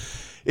 but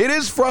it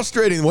is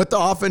frustrating. What the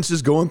offense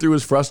is going through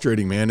is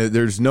frustrating, man.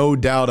 There's no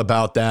doubt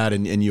about that,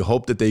 and you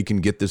hope that they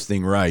can get this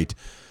thing right,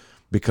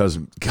 because,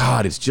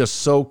 God, it's just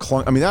so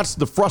clunky. I mean, that's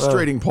the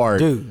frustrating part.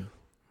 Dude,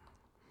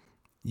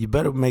 you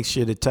better make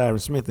sure that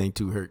Tyron Smith ain't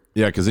too hurt.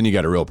 Yeah, because then you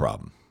got a real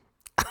problem.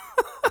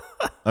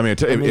 I mean, if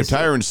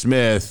Tyron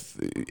Smith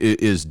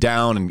is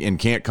down and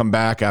can't come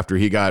back after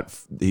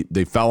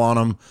they fell on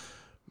him,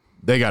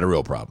 they got a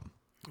real problem.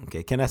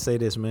 Okay, can I say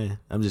this, man?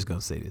 I'm just going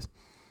to say this.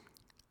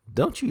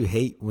 Don't you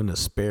hate when a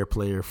spare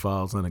player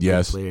falls on a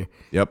good player?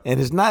 Yep.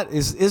 And it's not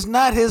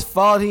his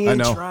fault. He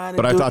ain't trying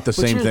to but I thought the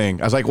same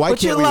thing. I was like, why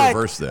can't we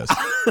reverse this?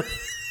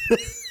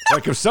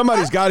 Like, if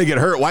somebody's got to get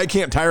hurt, why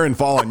can't Tyron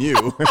fall on you?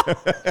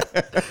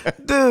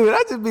 Dude,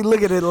 I just be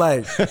looking at it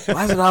like,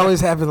 why does it always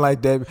happen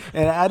like that?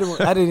 And I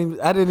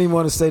didn't even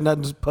want to say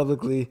nothing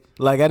publicly.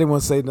 Like, I didn't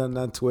want to say nothing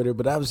on Twitter,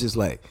 but I was just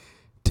like,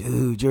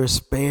 dude, you're a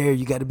spare.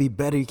 You got to be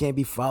better. You can't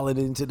be falling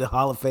into the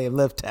Hall of Fame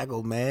left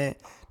tackle, man.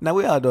 Now,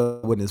 we all know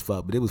it wasn't his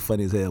fault, but it was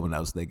funny as hell when I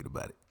was thinking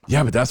about it.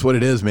 Yeah, but that's what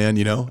it is, man.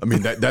 I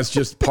mean, that's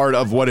just part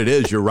of what it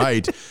is. You're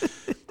right.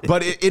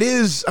 But it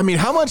is, I mean,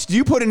 how much do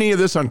you put any of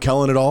this on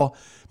Kellen at all?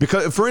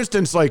 Because, for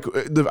instance, like,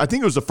 I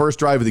think it was the first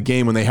drive of the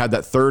game when they had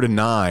that 3rd and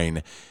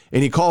 9,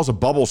 and he calls a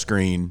bubble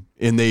screen,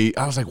 and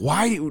I was like,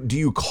 why do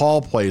you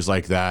call plays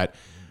like that?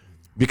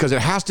 Because it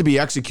has to be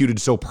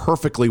executed so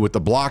perfectly with the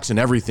blocks and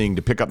everything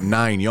to pick up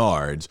 9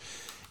 yards.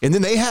 And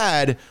then they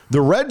had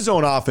the red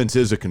zone offense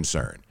is a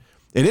concern.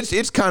 And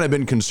it's kind of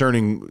been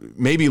concerning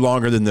maybe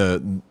longer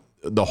than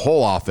the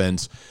whole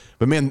offense.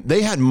 But, man,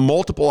 they had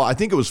multiple, I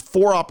think it was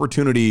 4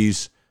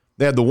 opportunities.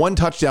 They had the 1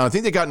 touchdown. I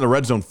think they got in the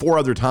red zone 4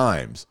 other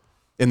times.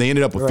 And they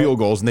ended up with field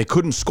goals, and they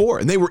couldn't score.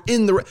 And they were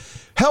in the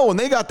hell when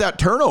they got that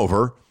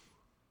turnover.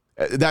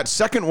 That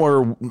second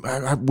one,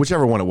 or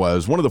whichever one it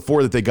was, one of the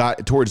 4 that they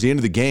got towards the end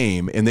of the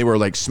game, and they were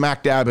like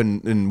smack dab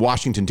in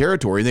Washington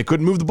territory, and they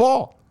couldn't move the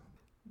ball.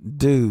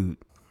 Dude,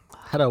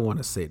 how do I want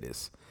to say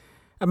this?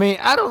 I mean,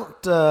 I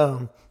don't.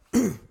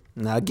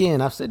 Now,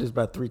 again, I've said this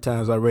about 3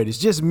 times already. It's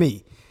just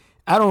me.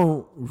 I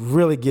don't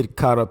really get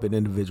caught up in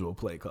individual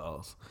play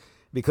calls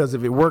because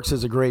if it works,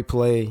 it's a great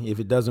play. If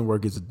it doesn't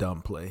work, it's a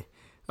dumb play.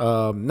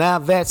 Now,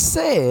 that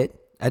said,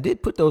 I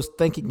did put those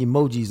thinking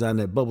emojis on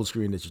that bubble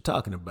screen that you're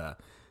talking about.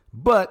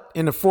 But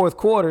in the fourth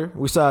quarter,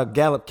 we saw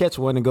Gallup catch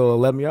one and go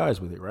 11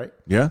 yards with it, right?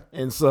 Yeah.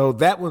 And so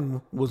that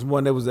one was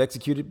one that was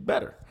executed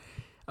better.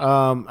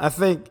 I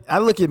think I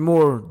look at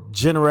more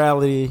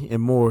generality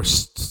and more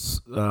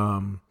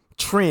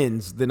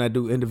trends than I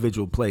do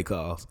individual play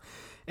calls.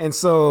 And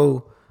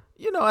so,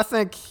 I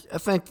think,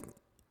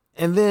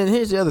 and then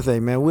here's the other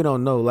thing, man. We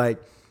don't know.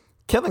 Like,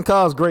 Kellen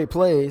calls great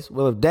plays.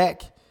 Well, if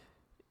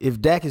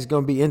Dak is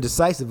going to be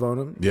indecisive on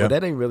him, well,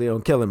 that ain't really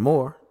on Kellen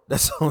Moore.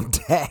 That's on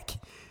Dak.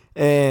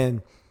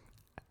 And,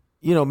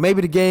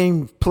 maybe the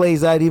game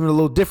plays out even a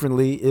little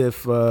differently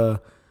if,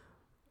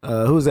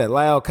 who's that?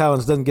 Lyle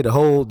Collins doesn't get a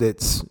hold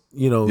that's,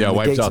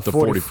 wipes out the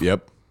 40.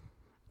 Yep.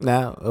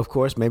 Now, of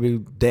course, maybe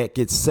Dak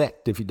gets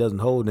sacked if he doesn't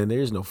hold, and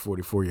there's no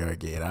 44-yard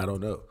gain. I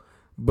don't know.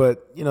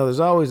 But,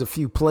 there's always a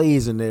few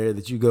plays in there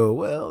that you go,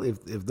 well,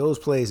 if those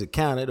plays had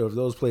counted or if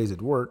those plays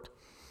had worked,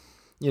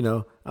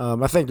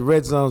 I think the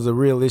red zone is a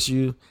real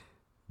issue,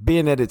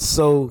 being that it's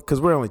so –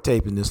 because we're only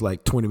taping this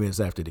like 20 minutes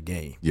after the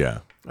game. Yeah.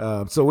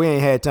 So we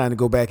ain't had time to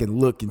go back and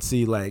look and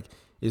see, like,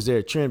 is there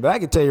a trend? But I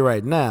can tell you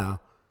right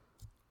now,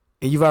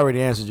 and you've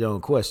already answered your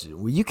own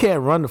question, when you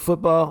can't run the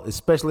football,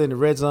 especially in the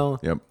red zone,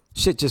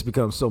 shit just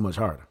becomes so much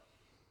harder.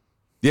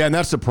 Yeah, and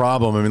that's the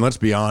problem. I mean, let's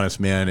be honest,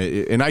 man.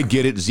 And I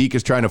get it. Zeke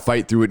is trying to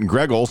fight through it. And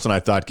Greg Olsen, I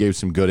thought, gave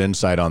some good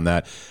insight on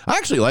that. I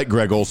actually like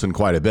Greg Olsen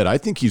quite a bit. I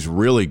think he's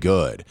really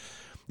good.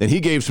 And he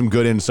gave some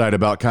good insight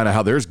about kind of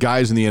how there's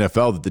guys in the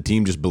NFL that the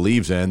team just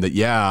believes in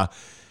that,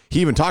 he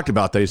even talked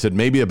about that. He said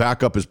maybe a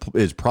backup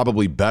is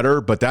probably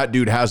better, but that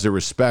dude has the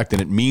respect, and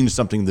it means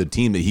something to the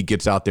team that he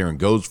gets out there and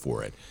goes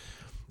for it.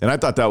 And I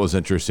thought that was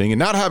interesting. And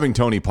not having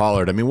Tony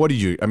Pollard,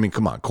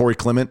 come on, Corey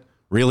Clement,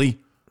 really?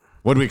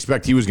 What do we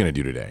expect he was going to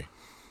do today?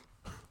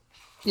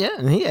 Yeah,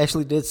 and he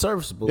actually did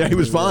serviceable. Yeah, he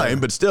was fine,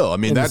 but still,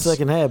 in that's the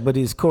second half. But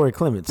he's Corey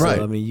Clement, so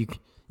right.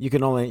 You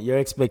can only your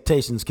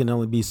expectations can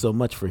only be so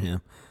much for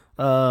him.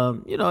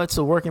 It's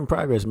a work in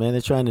progress, man.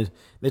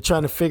 They're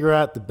trying to figure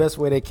out the best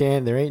way they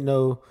can. There ain't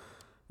no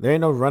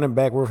running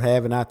back worth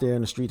having out there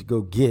in the street to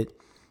go get.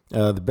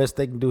 The best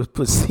they can do is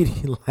put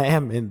CeeDee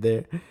Lamb in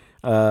there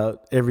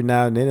every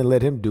now and then and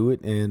let him do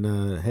it.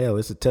 And hell,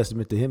 it's a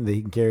testament to him that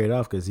he can carry it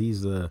off because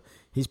he's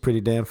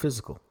pretty damn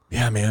physical.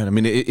 Yeah, man. I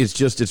mean,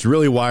 it's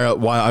really why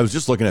I was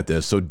just looking at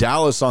this. So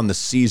Dallas on the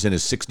season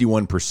is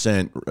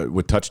 61%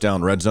 with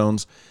touchdown red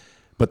zones.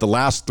 But the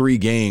last 3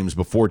 games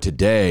before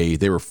today,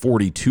 they were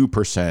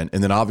 42%.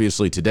 And then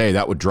obviously today,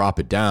 that would drop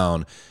it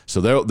down.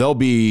 So they'll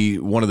be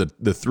one of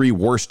the 3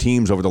 worst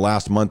teams over the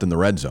last month in the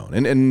red zone.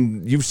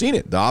 And you've seen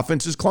it. The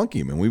offense is clunky.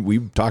 I mean,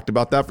 we've talked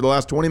about that for the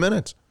last 20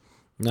 minutes.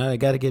 No, they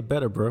got to get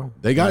better, bro.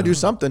 They got to do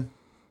something.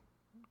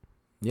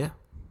 Yeah.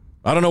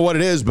 I don't know what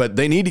it is, but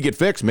they need to get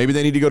fixed. Maybe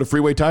they need to go to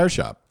Freeway Tire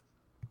Shop.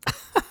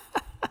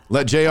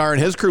 Let JR and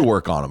his crew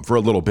work on them for a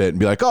little bit and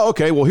be like, oh,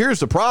 okay, well,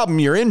 here's the problem,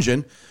 your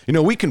engine.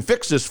 We can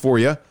fix this for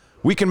you.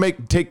 We can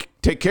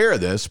take care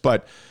of this.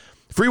 But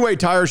Freeway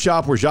Tire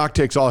Shop, where Jacques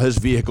takes all his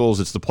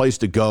vehicles, it's the place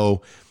to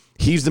go.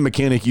 He's the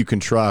mechanic you can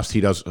trust. He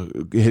does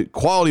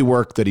quality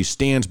work that he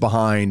stands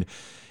behind.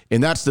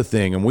 And that's the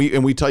thing. And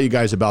we tell you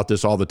guys about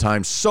this all the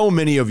time. So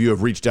many of you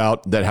have reached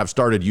out that have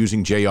started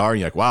using JR. And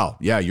you're like, wow,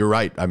 yeah, you're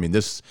right. I mean,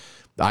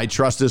 I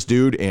trust this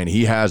dude, and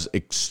he has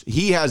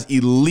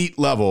elite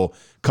level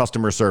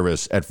customer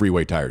service at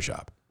Freeway Tire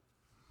Shop.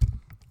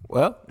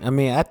 Well, I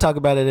mean, I talk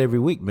about it every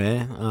week,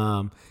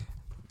 man.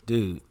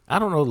 Dude, I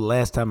don't know the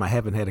last time I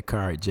haven't had a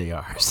car at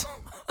JR's.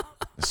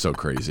 It's so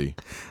crazy.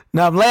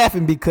 Now, I'm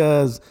laughing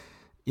because,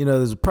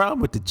 there's a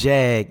problem with the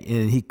Jag,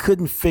 and he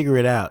couldn't figure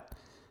it out.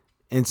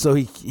 And so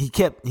he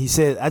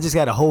said, I just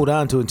got to hold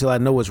on to it until I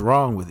know what's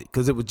wrong with it,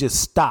 because it would just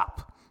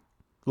stop.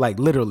 Like,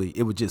 literally,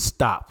 it would just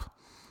stop.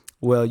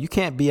 Well, you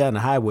can't be on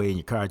the highway and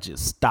your car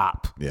just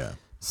stop. Yeah.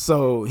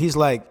 So he's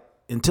like,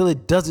 until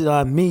it does it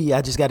on me,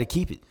 I just got to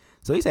keep it.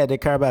 So he's had that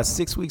car about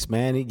 6 weeks,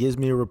 man. He gives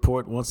me a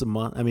report once a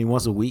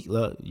week.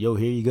 Yo,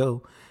 here you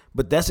go.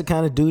 But that's the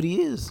kind of dude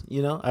he is.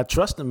 I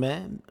trust him,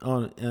 man,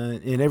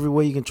 in every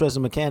way you can trust a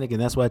mechanic, and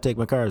that's why I take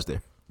my cars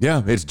there.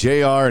 Yeah, it's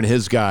JR and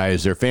his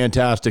guys. They're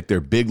fantastic.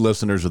 They're big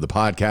listeners of the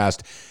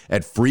podcast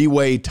at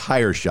Freeway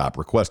Tire Shop.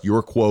 Request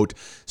your quote.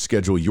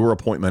 Schedule your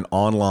appointment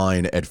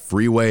online at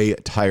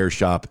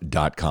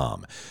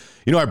freewaytireshop.com.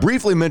 I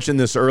briefly mentioned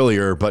this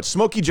earlier, but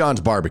Smokey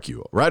John's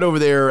Barbecue, right over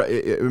there,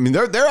 I mean,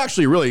 they're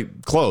actually really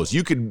close.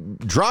 You could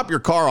drop your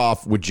car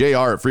off with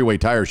JR at Freeway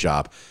Tire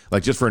Shop,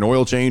 like just for an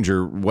oil change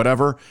or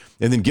whatever,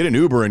 and then get an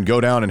Uber and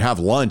go down and have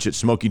lunch at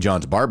Smokey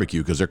John's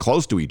Barbecue because they're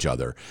close to each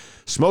other.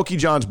 Smokey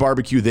John's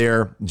Barbecue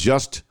there,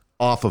 just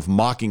off of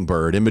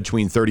Mockingbird, in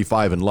between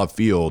 35 and Love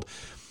Field.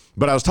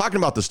 But I was talking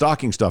about the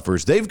stocking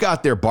stuffers. They've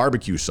got their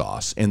barbecue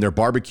sauce and their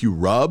barbecue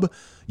rub.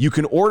 You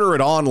can order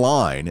it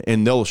online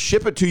and they'll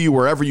ship it to you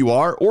wherever you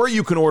are, or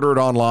you can order it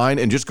online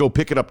and just go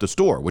pick it up at the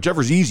store,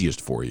 whichever's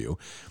easiest for you.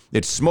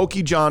 It's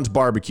Smokey John's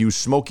Barbecue,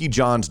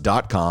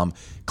 SmokeyJohns.com.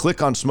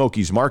 Click on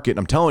Smokey's Market. And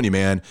I'm telling you,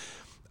 man,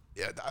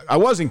 I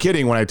wasn't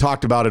kidding when I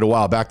talked about it a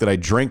while back that I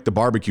drank the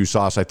barbecue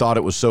sauce. I thought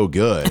it was so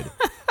good.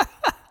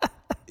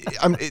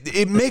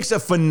 It makes a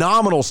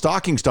phenomenal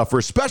stocking stuffer,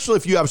 especially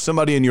if you have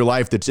somebody in your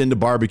life that's into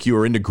barbecue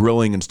or into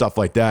grilling and stuff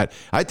like that.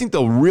 I think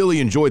they'll really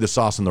enjoy the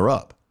sauce and the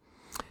rub.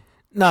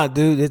 Nah,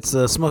 dude, it's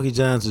Smokey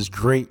John's is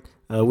great.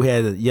 We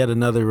had yet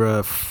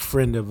another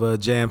friend of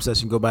Jam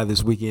Session go by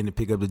this weekend and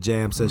pick up the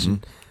Jam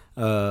Session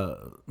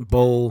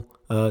bowl.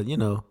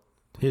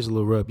 Here's a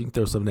little rub. You can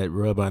throw some of that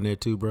rub on there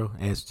too, bro.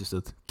 Adds just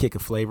a kick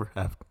of flavor.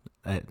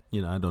 I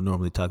don't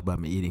normally talk about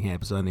my eating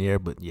habits on the air,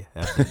 but yeah.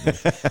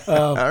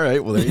 All right,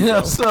 well, there you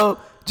go. So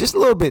just a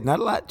little bit, not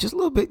a lot, just a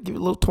little bit. Give it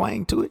a little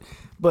twang to it.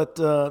 But,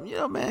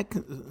 man,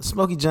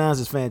 Smokey John's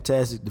is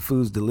fantastic. The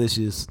food's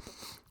delicious.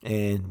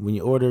 And when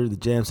you order the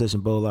Jam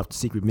Session Bowl off the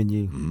secret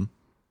menu,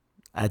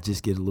 I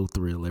just get a little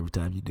thrill every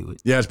time you do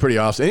it. Yeah, it's pretty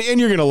awesome. And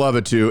you're going to love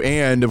it, too.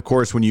 And, of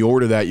course, when you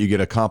order that, you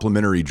get a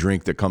complimentary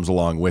drink that comes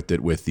along with it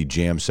with the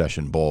Jam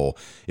Session Bowl.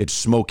 It's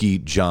Smokey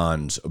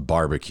John's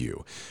Barbecue.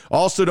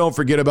 Also, don't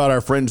forget about our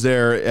friends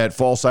there at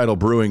False Idol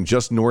Brewing,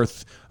 just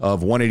north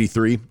of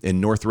 183 in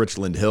North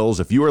Richland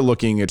Hills. If you are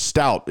looking at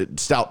stout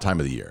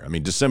time of the year. I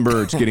mean,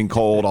 December, it's getting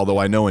cold, although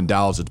I know in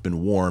Dallas it's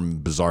been warm,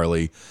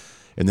 bizarrely.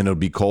 And then it'll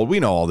be cold. We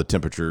know all the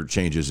temperature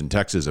changes in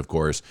Texas, of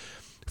course.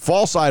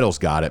 False Idol's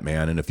got it,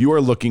 man. And if you are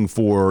looking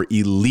for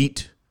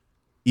elite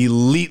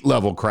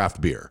level craft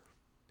beer,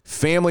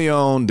 family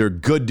owned, they're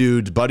good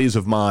dudes, buddies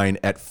of mine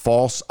at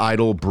False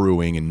Idol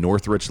Brewing in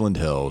North Richland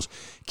Hills.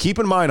 Keep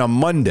in mind on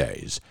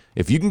Mondays,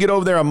 if you can get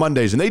over there on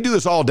Mondays, and they do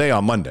this all day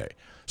on Monday.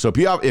 So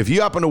if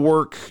you happen to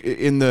work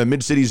in the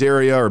Mid-Cities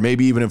area or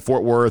maybe even in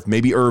Fort Worth,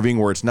 maybe Irving,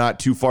 where it's not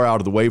too far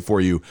out of the way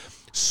for you,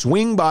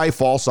 swing by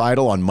False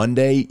Idol on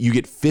Monday. You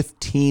get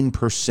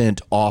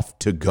 15% off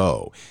to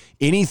go.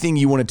 Anything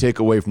you want to take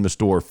away from the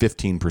store,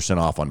 15%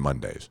 off on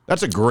Mondays.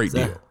 That's a great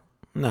deal.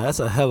 No, that's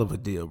a hell of a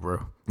deal,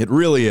 bro. It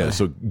really is.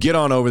 So get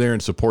on over there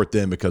and support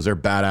them because they're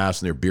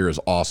badass and their beer is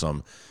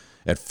awesome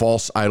at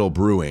False Idol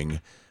Brewing,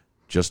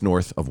 just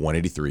north of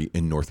 183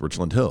 in North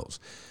Richland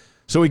Hills.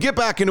 So we get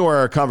back into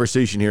our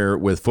conversation here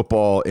with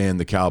football and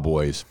the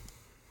Cowboys.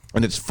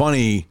 And it's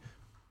funny,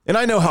 and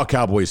I know how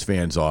Cowboys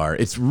fans are.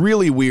 It's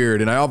really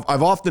weird, and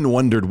I've often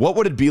wondered what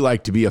would it be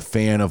like to be a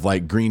fan of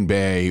like Green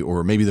Bay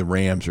or maybe the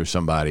Rams or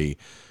somebody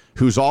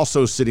who's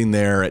also sitting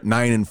there at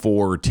 9-4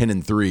 or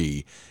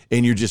 10-3,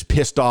 and you're just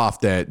pissed off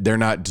that they're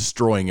not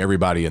destroying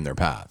everybody in their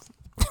path.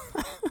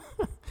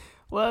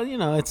 Well,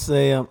 it's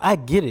I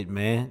get it,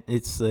 man.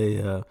 It's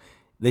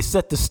they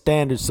set the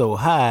standard so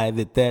high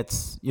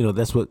that's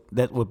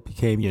what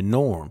became your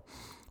norm.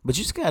 But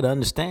you just got to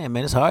understand,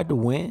 man, it's hard to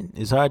win.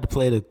 It's hard to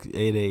play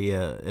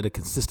at a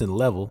consistent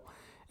level.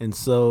 And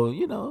so,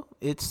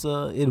 it's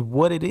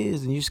what it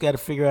is, and you just got to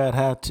figure out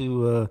how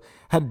to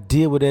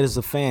deal with it as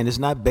a fan. It's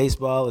not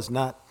baseball, it's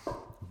not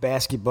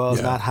basketball,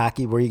 it's not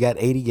hockey where you got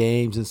 80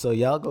 games, and so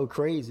y'all go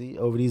crazy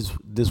over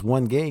this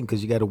one game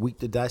because you got a week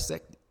to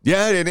dissect it.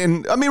 Yeah,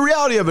 and I mean,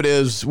 reality of it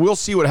is we'll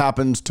see what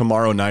happens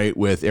tomorrow night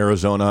with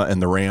Arizona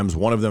and the Rams.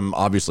 One of them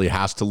obviously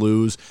has to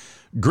lose.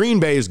 Green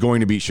Bay is going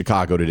to beat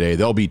Chicago today.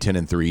 They'll be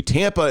 10-3.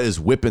 Tampa is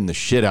whipping the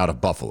shit out of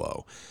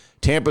Buffalo.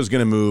 Tampa's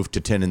going to move to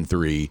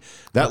 10-3.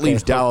 That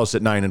leaves Dallas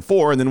at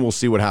 9-4, and then we'll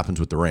see what happens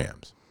with the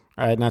Rams.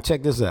 All right, now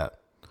check this out,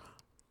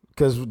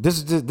 because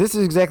this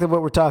is exactly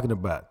what we're talking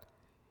about.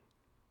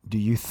 Do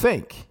you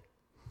think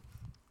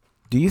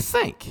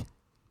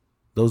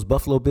those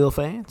Buffalo Bill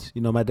fans?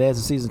 My dad's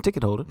a season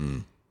ticket holder.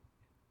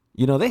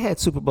 They had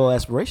Super Bowl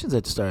aspirations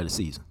at the start of the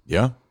season.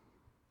 Yeah,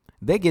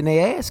 they getting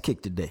their ass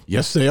kicked today.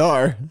 Yes, they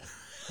are.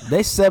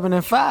 They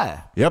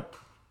 7-5. Yep.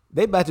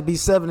 They about to be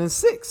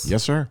 7-6.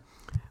 Yes, sir.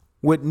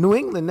 With New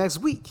England next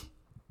week.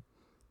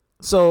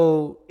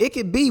 So it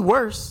could be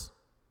worse.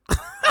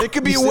 It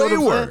could be way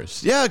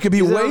worse. Yeah, it could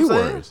be way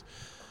worse.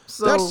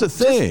 So that's the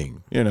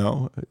thing,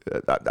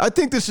 I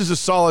think this is a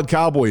solid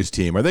Cowboys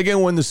team. Are they going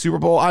to win the Super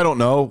Bowl? I don't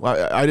know.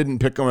 I didn't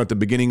pick them at the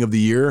beginning of the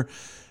year.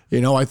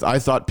 I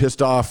thought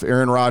pissed off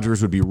Aaron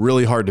Rodgers would be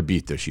really hard to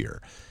beat this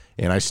year.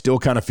 And I still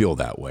kind of feel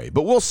that way.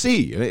 But we'll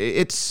see.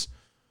 It's,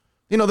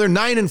 they're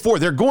 9-4.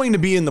 They're going to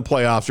be in the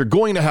playoffs. They're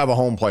going to have a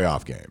home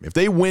playoff game. If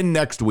they win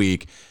next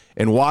week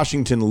and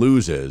Washington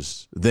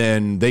loses,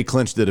 then they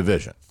clinch the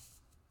division.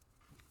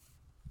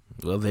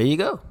 Well, there you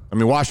go. I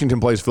mean,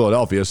 Washington plays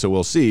Philadelphia, so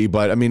we'll see.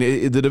 But, I mean,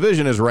 the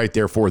division is right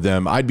there for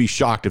them. I'd be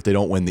shocked if they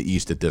don't win the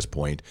East at this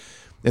point.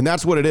 And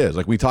that's what it is.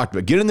 Like we talked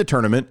about, get in the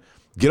tournament,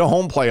 get a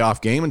home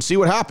playoff game, and see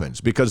what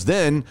happens. Because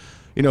then,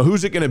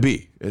 who's it going to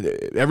be?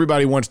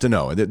 Everybody wants to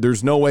know.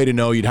 There's no way to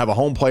know. You'd have a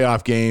home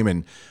playoff game,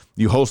 and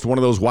you host one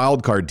of those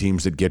wild card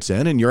teams that gets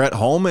in, and you're at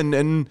home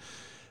and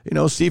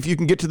see if you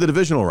can get to the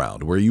divisional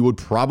round where you would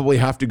probably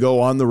have to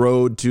go on the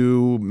road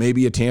to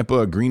maybe a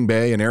Tampa, a Green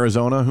Bay, and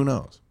Arizona. Who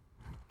knows?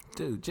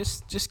 Dude,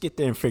 just get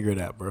there and figure it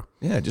out, bro.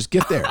 Yeah, just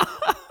get there.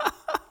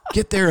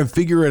 Get there and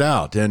figure it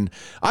out. And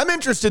I'm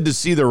interested to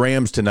see the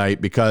Rams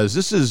tonight because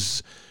this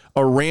is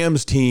a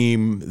Rams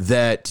team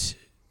that,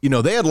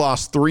 they had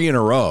lost 3 in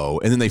a row,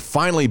 and then they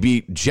finally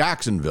beat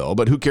Jacksonville.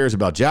 But who cares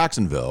about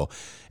Jacksonville?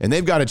 And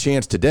they've got a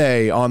chance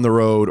today on the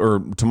road,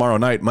 or tomorrow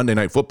night, Monday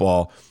Night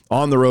Football,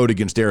 on the road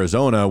against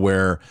Arizona,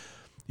 where,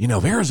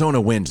 if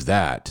Arizona wins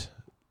that,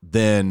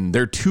 then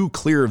they're 2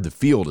 clear of the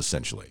field,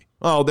 essentially.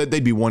 Well,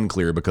 they'd be 1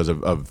 clear because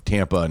of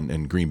Tampa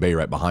and Green Bay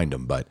right behind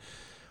them. But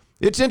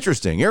it's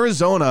interesting.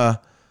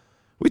 Arizona,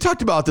 we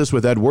talked about this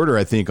with Ed Werder,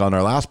 I think, on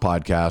our last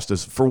podcast,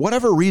 is for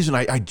whatever reason,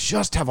 I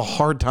just have a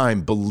hard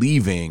time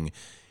believing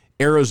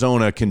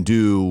Arizona can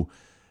do,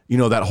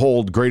 that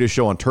whole greatest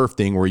show on turf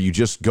thing where you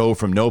just go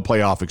from no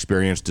playoff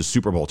experience to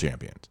Super Bowl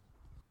champions.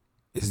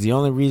 Is the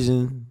only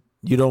reason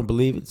you don't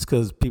believe it's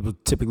because people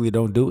typically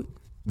don't do it?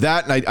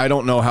 That, and I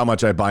don't know how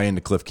much I buy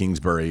into Cliff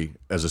Kingsbury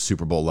as a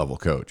Super Bowl level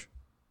coach.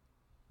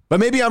 But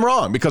maybe I'm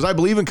wrong because I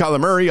believe in Kyler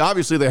Murray.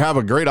 Obviously, they have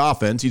a great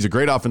offense. He's a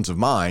great offensive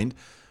mind.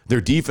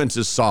 Their defense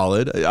is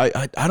solid.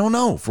 I don't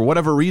know. For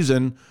whatever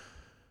reason,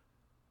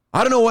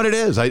 I don't know what it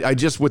is. I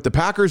just, with the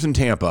Packers and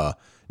Tampa,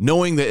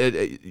 knowing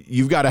that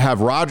you've got to have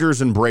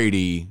Rodgers and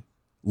Brady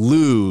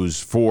lose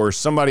for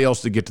somebody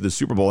else to get to the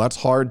Super Bowl, that's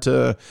hard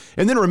to.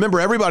 And then remember,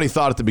 everybody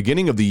thought at the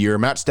beginning of the year,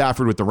 Matt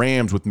Stafford with the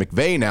Rams, with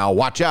McVay now,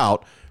 watch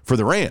out for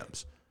the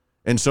Rams.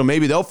 And so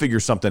maybe they'll figure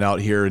something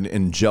out here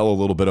and gel a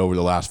little bit over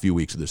the last few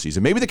weeks of the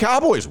season. Maybe the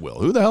Cowboys will.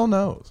 Who the hell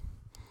knows?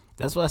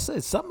 That's what I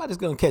said. Somebody's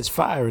going to catch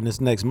fire in this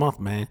next month,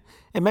 man.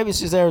 And maybe it's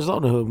just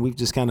Arizona who we've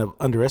just kind of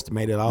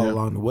underestimated all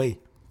along the way.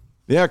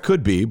 Yeah, it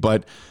could be.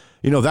 But,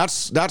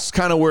 that's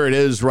kind of where it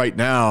is right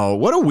now.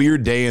 What a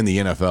weird day in the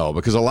NFL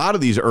because a lot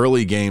of these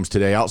early games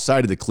today,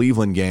 outside of the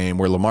Cleveland game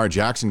where Lamar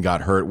Jackson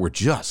got hurt, were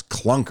just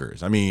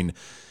clunkers. I mean,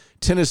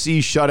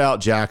 Tennessee shut out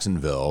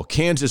Jacksonville.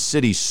 Kansas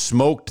City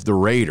smoked the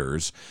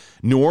Raiders.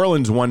 New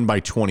Orleans won by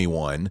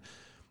 21.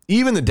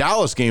 Even the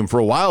Dallas game for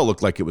a while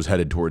looked like it was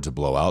headed towards a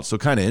blowout, so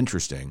kind of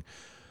interesting.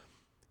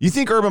 You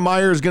think Urban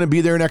Meyer is going to be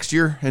there next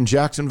year in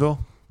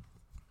Jacksonville?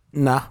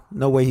 Nah,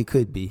 no way he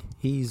could be.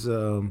 He's,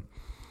 I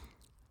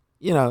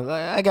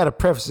got to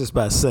preface this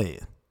by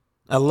saying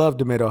I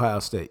loved him at Ohio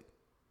State.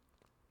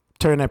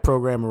 Turned that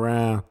program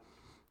around.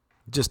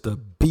 Just a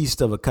beast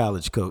of a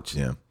college coach.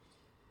 Yeah.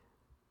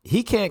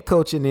 He can't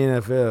coach in the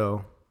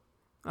NFL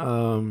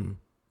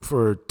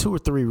for 2 or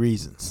 3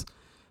 reasons.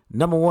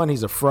 Number one,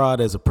 he's a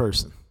fraud as a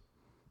person.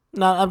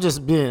 No, I'm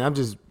just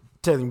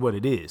telling you what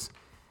it is.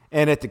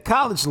 And at the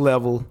college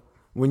level,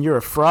 when you're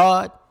a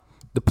fraud,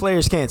 the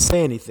players can't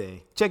say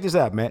anything. Check this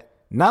out, Matt.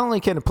 Not only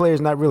can the players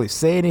not really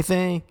say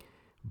anything,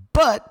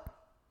 but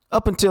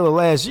up until the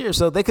last year or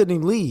so, they couldn't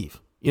even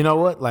leave. You know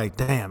what? Like,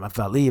 damn, if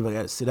I leave, I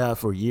got to sit out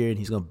for a year and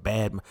he's going to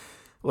bad.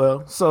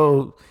 Well,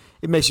 so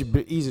it makes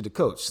you easier to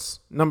coach.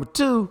 Number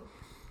 2,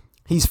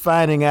 he's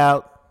finding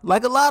out,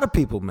 like a lot of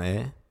people,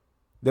 man,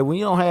 that when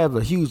you don't have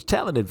a huge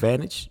talent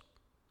advantage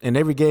and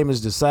every game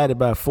is decided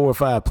by 4 or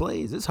 5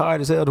 plays, it's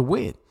hard as hell to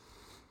win,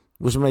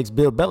 which makes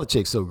Bill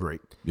Belichick so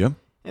great. Yeah.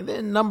 And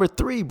then number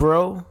 3,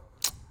 bro,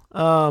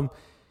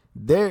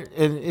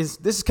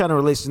 this kind of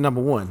relates to number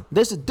 1.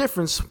 There's a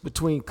difference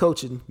between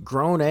coaching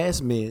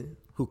grown-ass men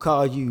who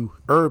call you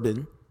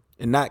Urban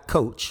and not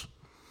coach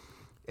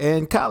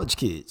and college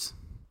kids.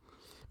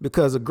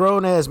 Because a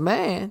grown-ass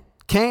man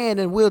can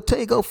and will tell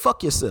you, go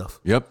fuck yourself.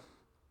 Yep.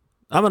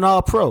 I'm an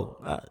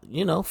all-pro.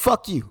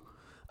 Fuck you.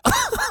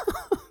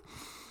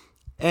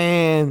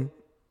 And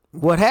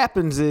what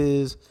happens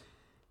is,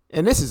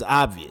 and this is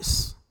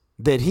obvious,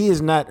 that he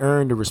has not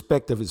earned the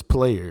respect of his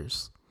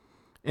players.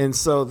 And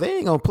so they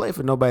ain't going to play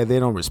for nobody they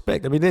don't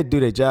respect. I mean, they do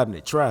their job and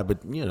they try,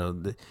 but,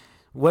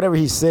 whatever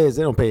he says,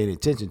 they don't pay any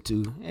attention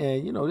to.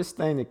 And, this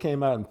thing that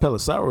came out in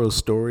Pelissaro's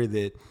story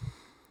that,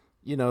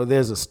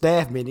 there's a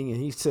staff meeting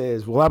and he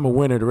says, well, I'm a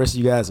winner. The rest of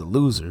you guys are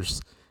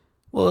losers.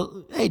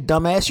 Well, hey,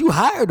 dumbass, you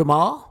hired them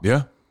all.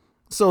 Yeah.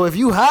 So if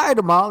you hired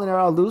them all and they're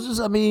all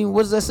losers, I mean,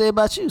 what does that say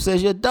about you? It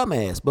says you're a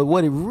dumbass. But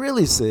what it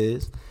really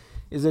says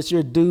is that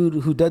you're a dude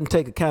who doesn't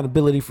take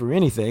accountability for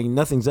anything.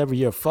 Nothing's ever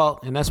your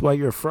fault, and that's why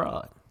you're a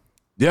fraud.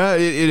 Yeah,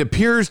 it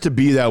appears to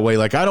be that way.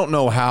 Like, I don't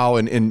know how.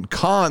 And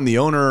Khan, the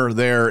owner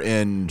there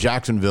in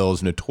Jacksonville,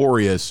 is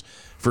notorious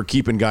for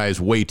keeping guys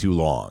way too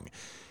long.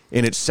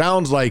 And it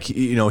sounds like,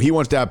 he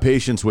wants to have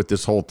patience with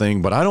this whole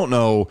thing, but I don't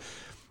know,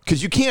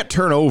 because you can't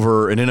turn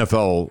over an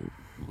NFL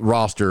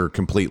roster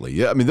completely.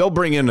 Yeah, I mean, they'll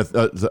bring in a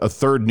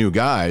third new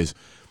guys,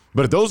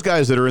 but if those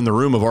guys that are in the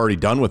room have already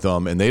done with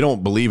them and they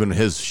don't believe in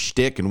his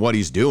shtick and what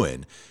he's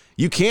doing,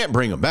 you can't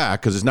bring him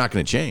back because it's not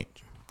going to change.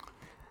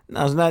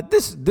 No, it's not.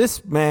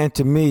 This man,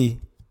 to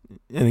me,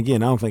 and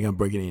again, I don't think I'm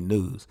breaking any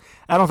news.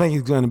 I don't think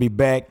he's going to be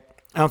back.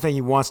 I don't think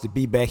he wants to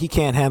be back. He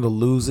can't handle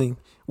losing.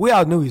 We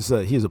all knew he's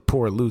a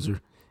poor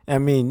loser. I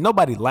mean,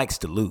 nobody likes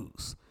to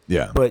lose.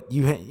 Yeah. But but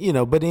in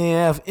the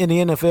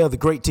NFL, the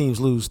great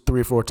teams lose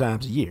 3 or 4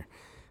 times a year.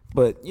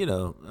 But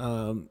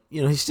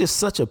he's just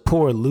such a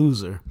poor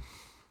loser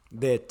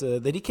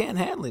that he can't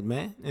handle it,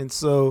 man. And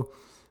so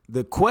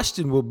the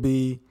question will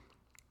be,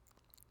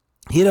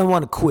 he doesn't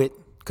want to quit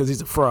because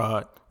he's a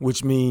fraud,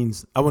 which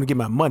means I want to get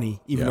my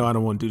money, even though I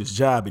don't want to do this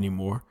job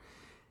anymore.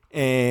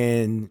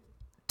 And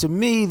to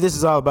me, this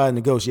is all about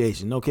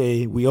negotiation.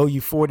 Okay, we owe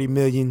you $40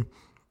 million.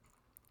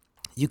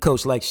 You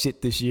coached like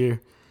shit this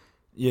year.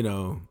 You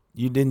know,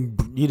 you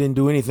didn't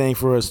do anything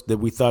for us that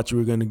we thought you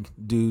were going to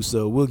do,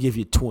 so we'll give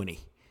you 20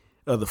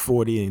 of the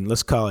 40, and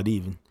let's call it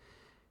even.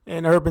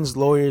 And Urban's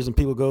lawyers and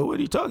people go, what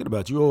are you talking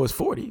about? You owe us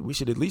 40. We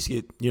should at least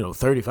get,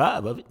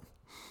 35 of it.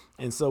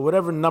 And so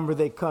whatever number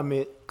they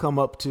come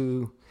up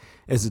to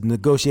as a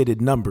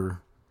negotiated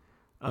number,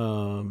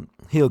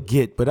 he'll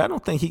get. But I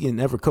don't think he can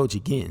ever coach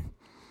again,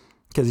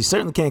 because he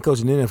certainly can't coach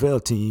an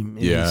NFL team.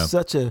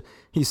 And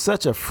he's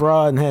such a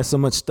fraud and has so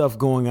much stuff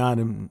going on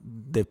him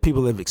that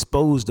people have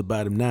exposed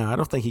about him now. I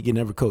don't think he can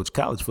ever coach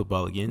college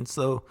football again.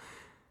 So,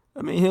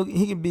 I mean,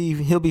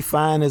 he'll be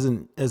fine as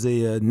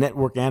a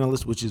network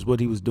analyst, which is what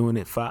he was doing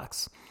at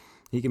Fox.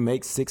 He can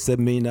make $6-7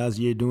 million a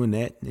year doing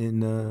that,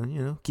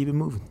 and keep it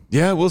moving.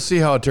 Yeah, we'll see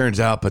how it turns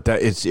out. But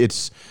that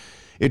it's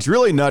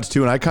really nuts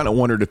too. And I kind of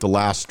wondered if the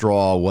last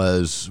straw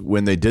was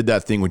when they did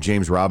that thing with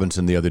James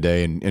Robinson the other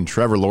day, and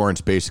Trevor Lawrence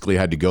basically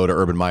had to go to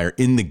Urban Meyer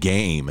in the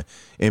game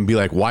and be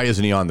like, "Why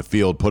isn't he on the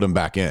field? Put him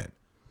back in."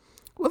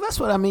 Well, that's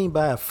what I mean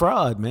by a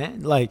fraud,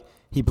 man. Like,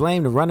 he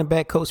blamed the running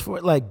back coach for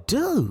it. Like,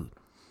 dude.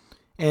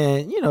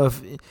 And,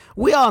 if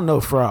we all know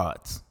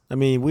frauds. I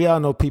mean, we all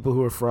know people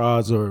who are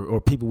frauds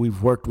or people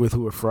we've worked with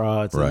who are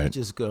frauds. Right. And you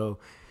just go,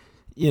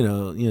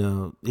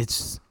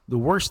 it's the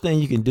worst thing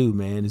you can do,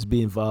 man, is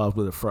be involved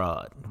with a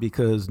fraud,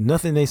 because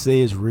nothing they say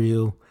is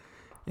real.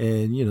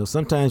 And,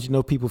 sometimes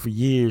people for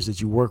years that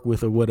you work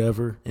with or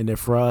whatever, and they're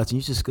frauds,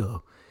 and you just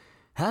go,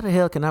 how the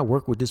hell can I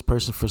work with this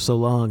person for so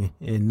long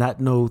and not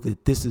know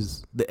that this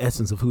is the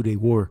essence of who they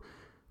were,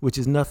 which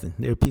is nothing.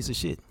 They're a piece of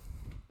shit.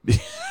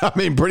 I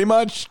mean, pretty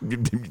much.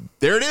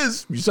 There it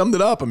is. You summed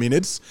it up. I mean,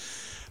 that's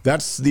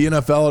the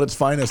NFL at its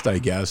finest, I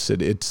guess.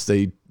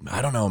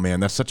 I don't know,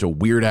 man. That's such a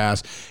weird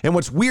ass. And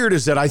what's weird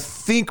is that I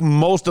think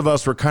most of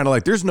us were kind of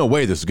like, there's no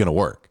way this is going to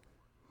work.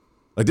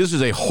 Like, this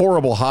is a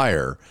horrible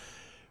hire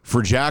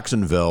for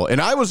Jacksonville. And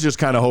I was just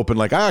kind of hoping,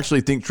 like, I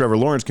actually think Trevor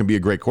Lawrence can be a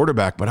great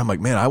quarterback, but I'm like,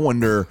 man, I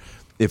wonder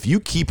if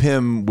you keep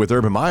him with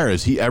Urban Meyer,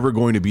 is he ever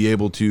going to be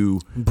able to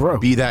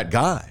be that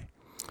guy?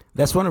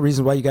 That's one of the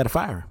reasons why you got to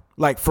fire him.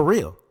 Like, for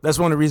real. That's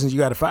one of the reasons you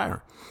got to fire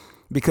him.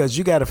 Because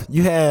you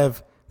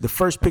have the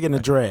first pick in the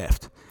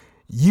draft.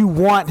 You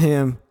want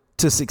him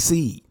to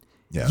succeed.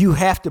 Yeah. You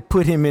have to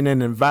put him in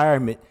an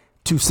environment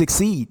to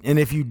succeed. And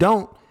if you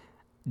don't,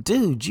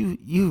 dude,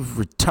 you've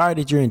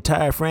retarded your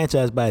entire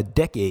franchise by a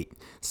decade.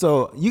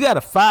 So you got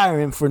to fire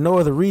him for no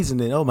other reason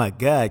than, oh my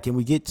God, can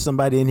we get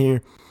somebody in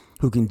here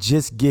who can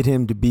just get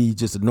him to be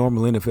just a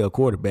normal NFL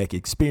quarterback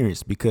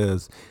experience?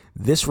 Because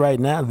this right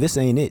now, this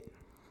ain't it.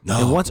 No.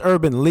 And once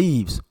Urban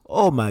leaves,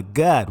 oh my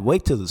God,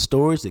 wait till the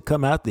stories that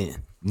come out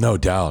then. No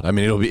doubt. I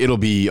mean, it'll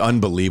be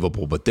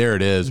unbelievable, but there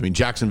it is. I mean,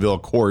 Jacksonville,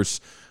 of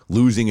course,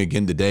 losing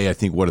again today. I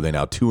think, what are they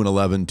now?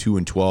 2-11,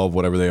 2-12,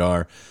 whatever they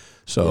are.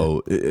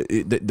 So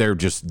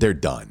they're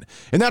done.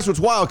 And that's what's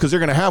wild, because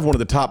they're going to have one of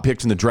the top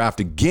picks in the draft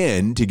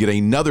again to get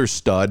another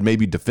stud,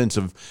 maybe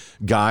defensive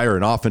guy or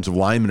an offensive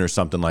lineman or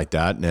something like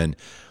that. And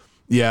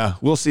yeah,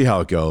 we'll see how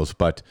it goes.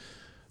 But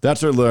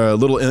that's our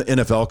little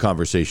NFL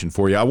conversation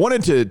for you. I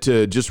wanted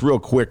to just real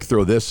quick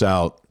throw this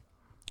out,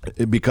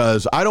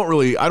 because I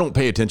don't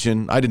pay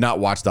attention. I did not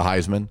watch the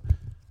Heisman,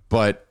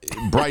 but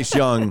Bryce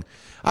Young,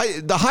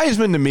 the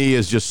Heisman to me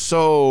is just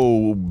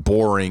so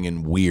boring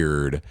and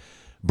weird.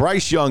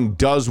 Bryce Young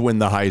does win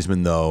the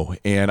Heisman, though,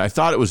 and I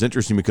thought it was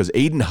interesting because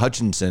Aiden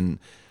Hutchinson,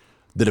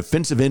 the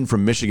defensive end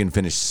from Michigan,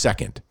 finished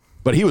second,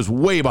 but he was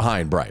way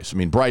behind Bryce. I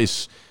mean,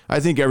 Bryce,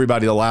 I think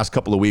everybody the last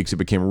couple of weeks, it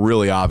became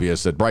really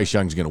obvious that Bryce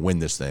Young's going to win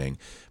this thing.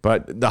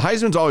 But the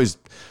Heisman's always,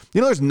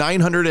 there's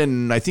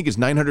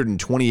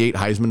 928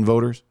 Heisman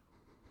voters.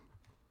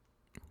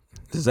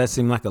 Does that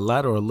seem like a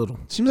lot or a little?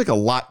 Seems like a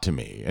lot to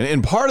me.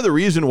 And part of the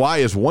reason why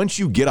is once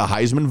you get a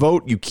Heisman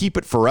vote, you keep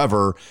it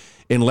forever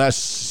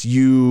unless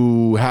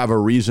you have a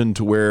reason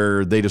to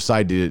where they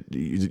decide to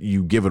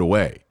you give it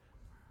away.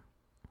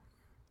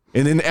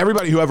 And then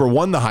everybody who ever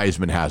won the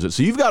Heisman has it.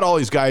 So you've got all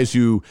these guys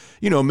who,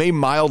 may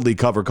mildly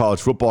cover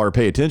college football or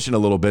pay attention a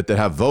little bit that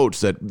have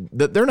votes that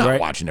they're not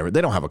watching everything.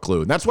 They don't have a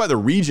clue. And that's why the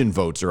region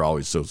votes are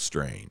always so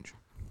strange.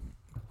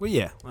 Well,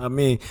 yeah. I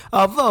mean,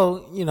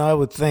 although, I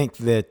would think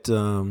that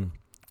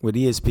with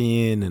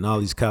ESPN and all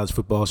these college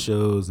football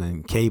shows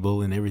and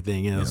cable and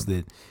everything else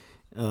that,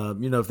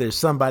 if there's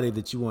somebody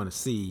that you want to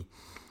see,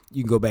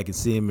 you can go back and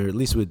see him, or at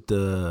least with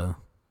Twitter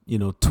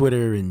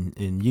and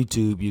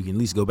YouTube, you can at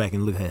least go back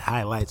and look at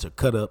highlights or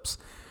cut-ups.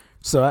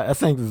 So I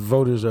think the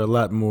voters are a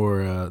lot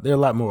more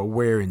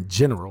aware in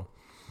general.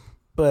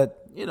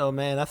 But,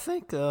 man, I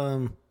think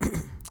I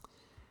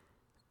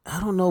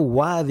don't know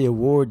why the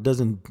award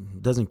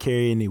doesn't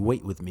carry any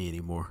weight with me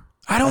anymore.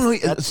 I don't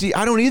know. See,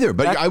 I don't either,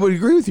 but I would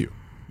agree with you.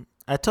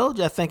 I told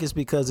you I think it's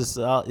because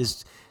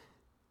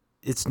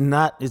it's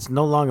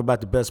no longer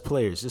about the best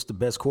players, it's just the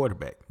best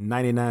quarterback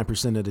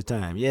 99% of the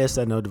time. Yes,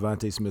 I know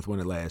Devontae Smith won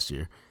it last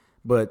year,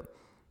 but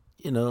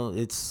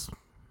it's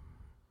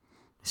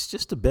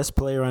just the best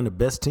player on the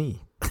best team.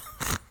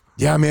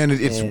 Yeah, man,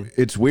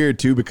 it's weird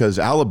too because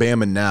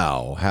Alabama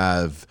now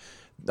have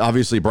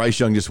obviously Bryce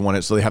Young just won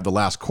it, so they have the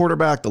last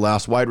quarterback, the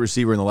last wide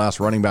receiver, and the last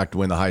running back to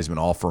win the Heisman,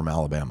 all from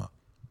Alabama.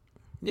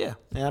 Yeah,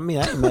 I mean,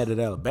 I ain't mad at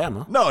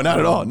Alabama. No, not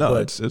at all. No,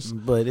 but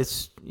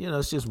it's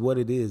it's just what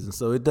it is, and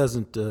so it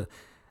doesn't.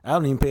 I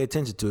don't even pay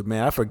attention to it,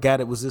 man. I forgot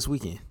it was this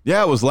weekend.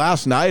 Yeah, it was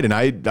last night, and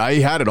I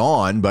had it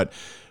on, but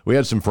we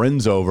had some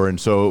friends over,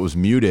 and so it was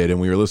muted, and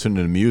we were listening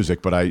to the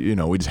music, but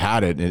we just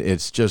had it, and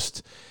it's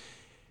just,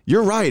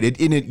 you're right, it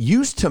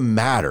used to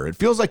matter. It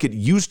feels like it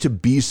used to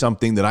be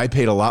something that I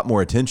paid a lot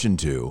more attention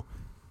to,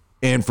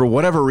 and for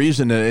whatever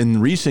reason,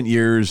 in recent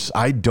years,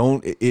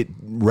 it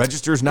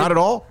registers not at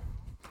all.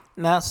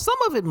 Now, some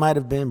of it might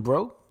have been,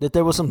 bro, that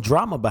there was some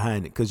drama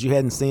behind it, because you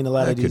hadn't seen a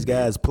lot of these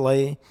guys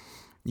play.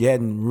 You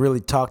hadn't really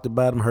talked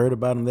about them, heard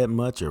about them that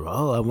much, or,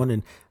 I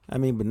wondered. I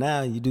mean, but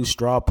now you do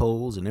straw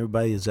polls and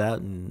everybody is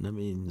out, and I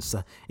mean,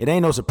 it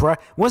ain't no surprise.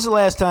 When's the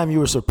last time you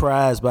were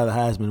surprised by the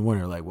Heisman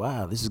winner? Like,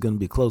 wow, this is going to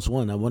be a close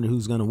one. I wonder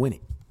who's going to win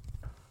it.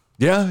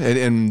 Yeah,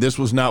 and this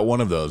was not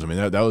one of those. I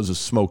mean, that was a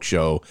smoke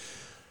show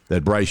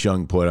that Bryce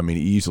Young put. I mean,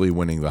 easily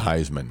winning the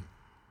Heisman.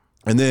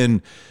 And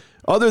then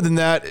other than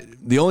that,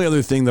 the only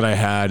other thing that I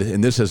had,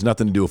 and this has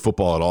nothing to do with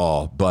football at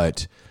all,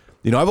 but,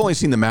 I've only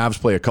seen the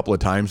Mavs play a couple of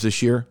times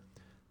this year.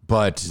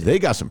 But they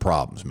got some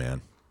problems,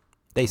 man.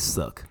 They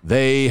suck.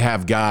 They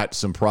have got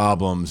some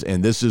problems,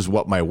 and this is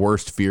what my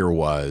worst fear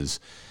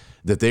was,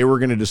 that they were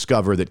going to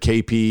discover that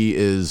KP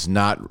is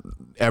not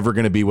ever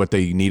going to be what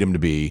they need him to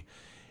be,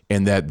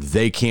 and that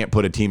they can't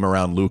put a team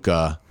around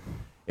Luka.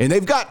 And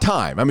they've got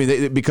time. I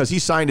mean, because he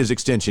signed his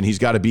extension, he's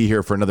got to be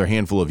here for another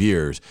handful of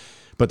years.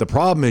 But the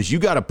problem is you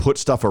got to put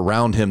stuff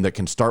around him that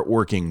can start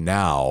working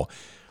now.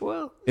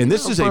 Well, and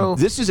this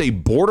is a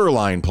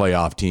borderline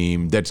playoff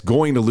team that's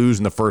going to lose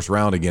in the first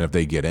round again if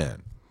they get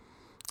in.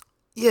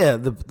 Yeah,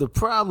 the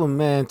problem,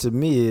 man, to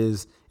me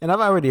is, and I've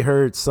already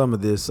heard some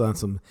of this on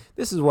some.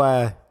 This is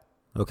why.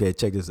 Okay,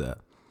 check this out.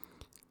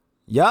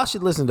 Y'all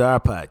should listen to our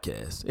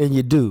podcast, and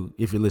you do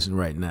if you're listening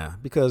right now,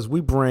 because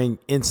we bring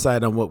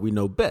insight on what we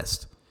know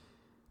best.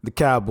 The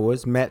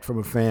Cowboys, Matt from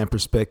a fan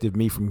perspective,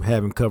 me from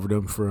having covered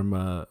them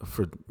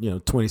for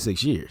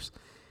 26 years.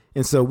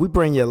 And so we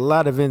bring you a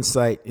lot of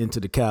insight into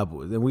the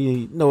Cowboys, and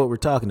we know what we're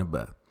talking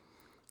about.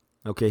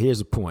 Okay, here's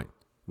the point.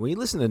 When you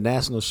listen to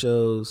national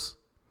shows,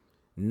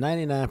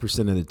 99%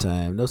 of the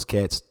time, those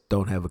cats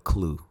don't have a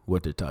clue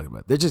what they're talking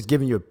about. They're just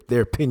giving you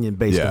their opinion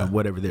based on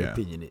whatever their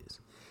opinion is.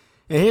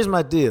 And here's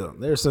my deal.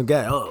 There's some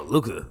guy,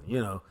 Luka,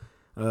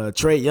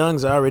 Trae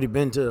Young's already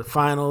been to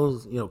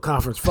finals,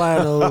 conference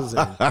finals,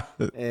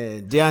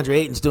 and DeAndre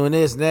Ayton's doing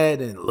this and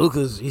that, and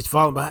he's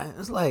falling behind.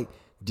 It's like,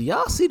 do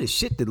y'all see the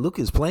shit that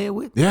Luka's playing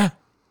with? Yeah.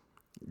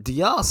 Do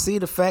y'all see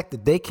the fact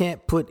that they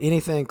can't put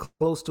anything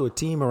close to a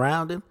team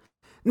around him?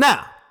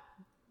 Now,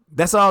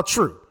 that's all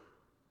true.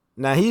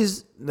 Now,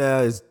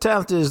 as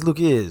talented as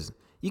Luka is,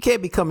 you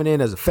can't be coming in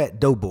as a fat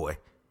doughboy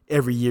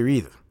every year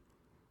either.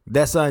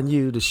 That's on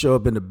you to show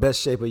up in the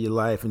best shape of your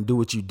life and do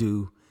what you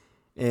do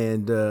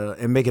and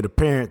make it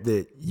apparent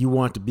that you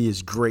want to be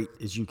as great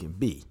as you can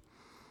be.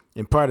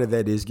 And part of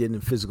that is getting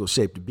in physical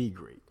shape to be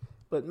great.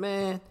 But,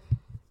 man,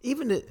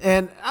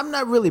 and I'm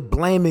not really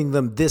blaming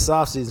them this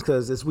offseason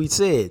because, as we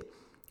said,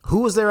 who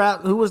was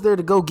there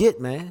to go get,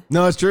 man?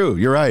 No, it's true.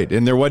 You're right.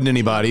 And there wasn't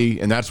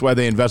anybody, and that's why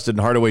they invested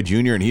in Hardaway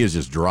Jr., and he has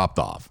just dropped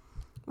off.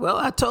 Well,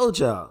 I told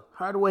y'all,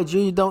 Hardaway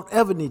Jr. don't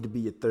ever need to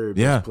be your third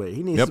best player.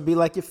 He needs to be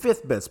like your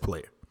fifth best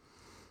player.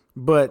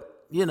 But,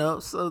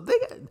 so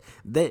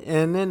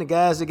and then the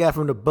guys they got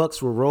from the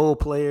Bucks were role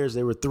players.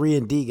 They were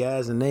 3-and-D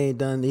guys, and they ain't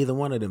done either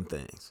one of them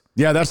things.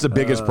 Yeah, that's the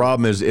biggest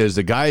problem is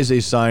the guys they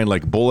signed,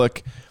 like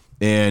Bullock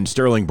and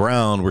Sterling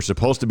Brown, were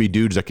supposed to be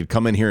dudes that could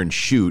come in here and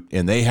shoot,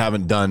 and they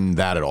haven't done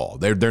that at all.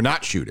 They're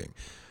not shooting.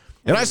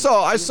 And I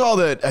saw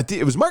that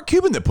it was Mark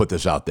Cuban that put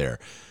this out there,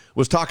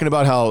 was talking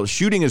about how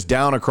shooting is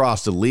down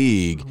across the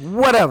league.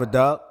 Whatever,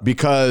 dog.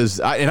 Because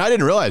I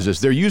didn't realize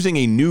this. They're using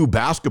a new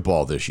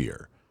basketball this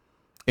year.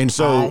 And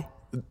so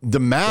the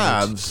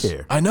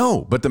Mavs, I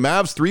know, but the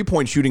Mavs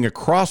 3-point shooting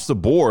across the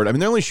board, I mean,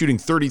 they're only shooting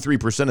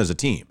 33% as a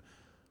team.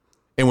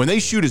 And when they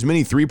shoot as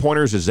many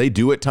three-pointers as they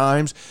do at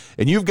times,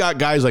 and you've got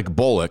guys like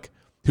Bullock,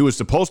 who is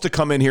supposed to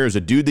come in here as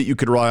a dude that you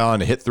could rely on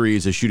to hit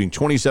threes, is shooting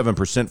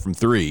 27% from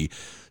three.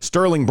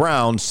 Sterling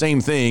Brown,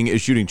 same thing,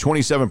 is shooting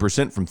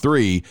 27% from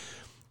three.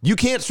 You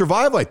can't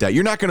survive like that.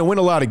 You're not going to win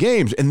a lot of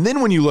games. And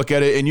then when you look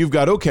at it and you've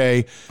got,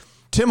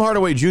 Tim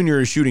Hardaway Jr.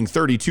 is shooting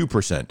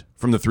 32%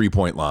 from the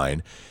three-point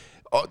line.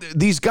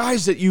 These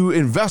guys that you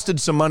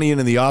invested some money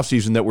in the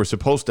offseason that were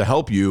supposed to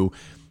help you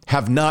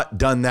have not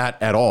done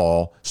that at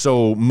all.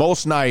 So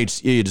most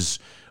nights it's,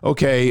 are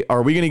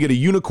we going to get a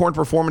unicorn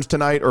performance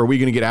tonight, or are we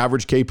going to get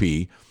average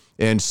KP?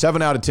 And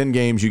 7 out of 10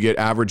 games you get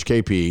average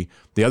KP.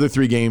 The other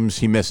 3 games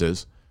he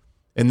misses.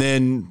 And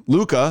then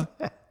Luka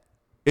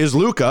is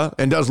Luka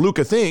and does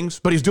Luka things,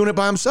 but he's doing it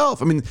by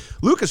himself. I mean,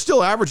 Luka's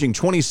still averaging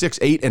 26,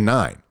 8, and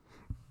 9.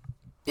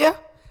 Yeah.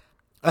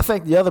 I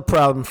think the other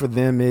problem for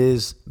them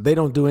is they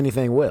don't do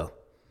anything well.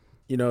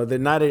 they're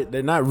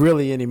not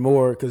really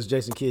anymore because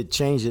Jason Kidd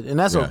changed it, and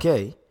that's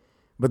okay.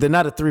 But they're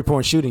not a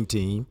 3-point shooting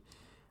team.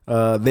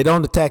 They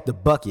don't attack the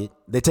bucket.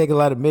 They take a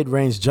lot of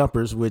mid-range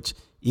jumpers, which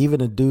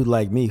even a dude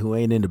like me who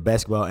ain't into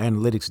basketball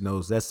analytics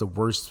knows that's the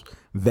worst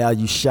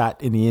value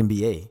shot in the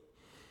NBA.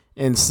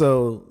 And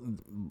so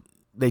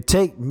they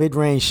take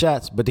mid-range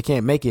shots, but they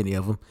can't make any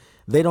of them.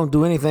 They don't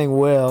do anything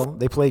well.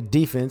 They play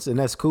defense, and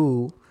that's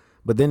cool.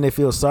 But then they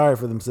feel sorry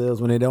for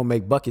themselves when they don't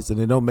make buckets, and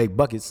they don't make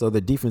buckets, so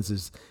the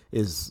defense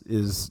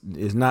is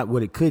not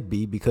what it could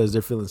be because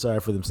they're feeling sorry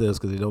for themselves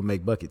because they don't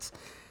make buckets.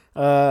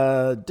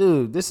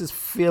 Dude, this is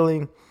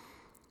feeling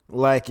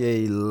like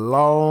a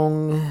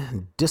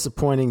long,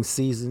 disappointing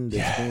season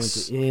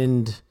that's going to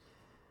end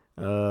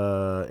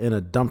in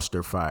a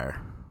dumpster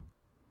fire.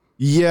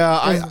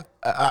 Yeah,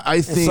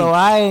 I think so.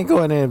 I ain't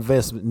going to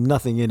invest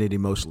nothing in it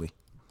emotionally.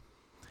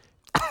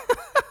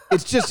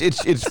 It's just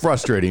it's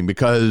frustrating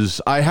because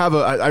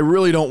I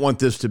really don't want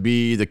this to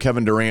be the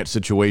Kevin Durant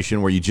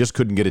situation where you just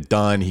couldn't get it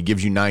done. He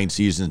gives you 9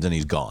 seasons and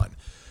he's gone.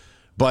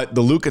 But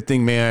the Luka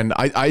thing, man,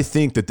 I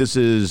think that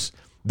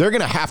they're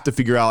going to have to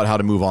figure out how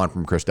to move on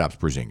from Kristaps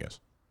Porzingis.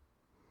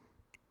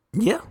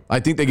 Yeah.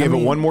 I think they gave it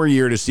one more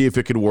year to see if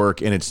it could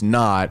work, and it's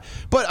not.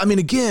 But, I mean,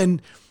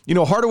 again,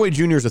 Hardaway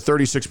Jr. is a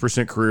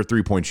 36% career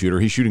three-point shooter.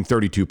 He's shooting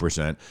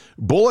 32%.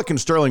 Bullock and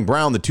Sterling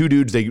Brown, the two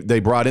dudes they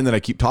brought in that I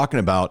keep talking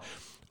about,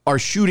 are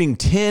shooting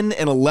 10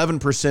 and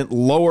 11%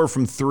 lower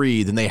from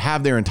three than they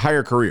have their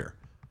entire career.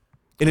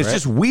 And it's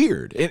just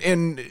weird.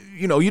 And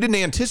you didn't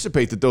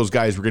anticipate that those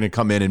guys were going to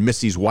come in and miss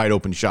these wide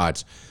open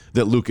shots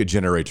that Luka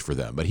generates for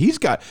them. But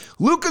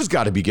Luka's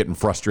got to be getting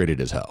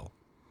frustrated as hell.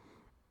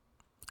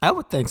 I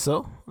would think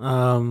so.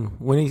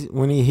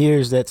 When he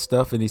hears that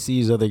stuff and he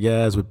sees other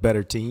guys with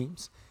better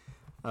teams.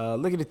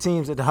 Look at the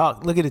teams that the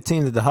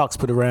Hawks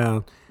put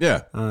around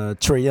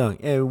Trae Young.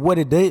 And what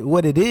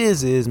it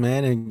is,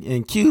 man,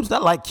 and Cubes, I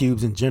like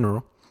Cubes in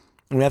general.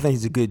 I mean, I think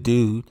he's a good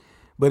dude.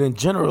 But in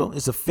general,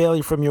 it's a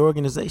failure from your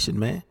organization,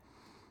 man.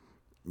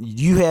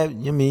 You had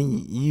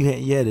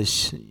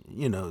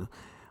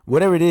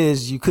whatever it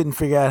is, you couldn't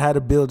figure out how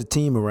to build a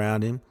team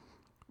around him.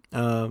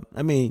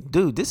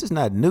 Dude, this is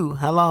not new.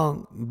 How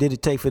long did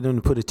it take for them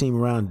to put a team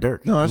around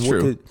Dirk? No, that's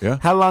true.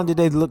 How long did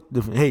they look?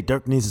 Hey,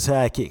 Dirk needs a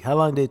sidekick. How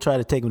long did they try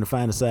to take him to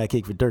find a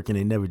sidekick for Dirk, and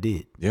they never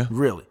did? Yeah,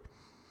 really.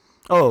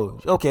 Oh,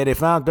 okay. They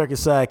found Dirk a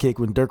sidekick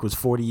when Dirk was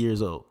 40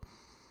 years old.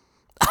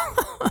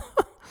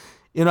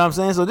 You know what I'm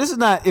saying? So this is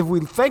not. If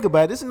we think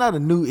about it, this is not a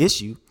new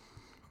issue.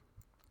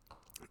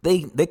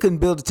 They couldn't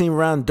build a team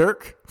around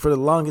Dirk for the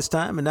longest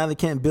time, and now they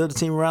can't build a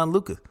team around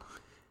Luka.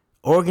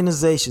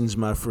 Organizations,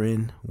 my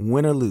friend,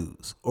 win or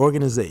lose.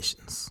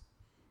 Organizations.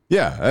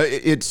 Yeah,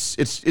 it's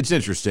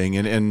interesting,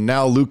 and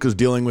now Luka's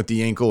dealing with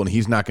the ankle, and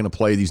he's not going to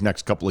play these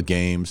next couple of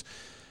games.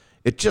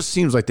 It just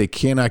seems like they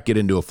cannot get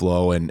into a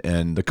flow,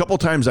 and the couple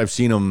times I've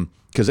seen them,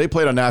 because they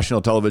played on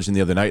national television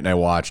the other night, and I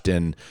watched,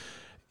 and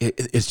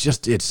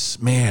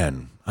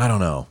man, I don't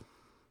know.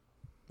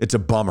 It's a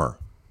bummer.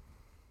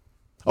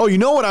 Oh, you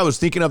know what I was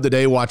thinking of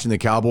today watching the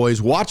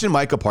Cowboys? Watching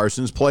Micah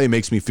Parsons play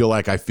makes me feel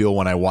like I feel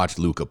when I watch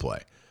Luka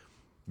play.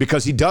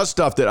 Because he does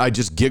stuff that I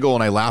just giggle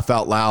and I laugh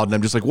out loud, and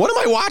I'm just like, what am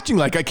I watching?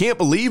 Like, I can't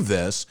believe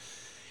this.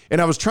 And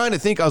I was trying to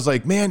think, I was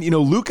like, man,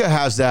 Luka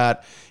has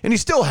that, and he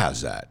still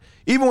has that.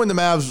 Even when the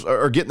Mavs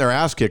are getting their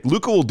ass kicked,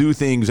 Luka will do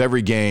things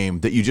every game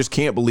that you just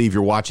can't believe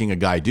you're watching a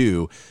guy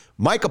do.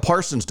 Micah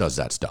Parsons does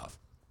that stuff.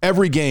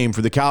 Every game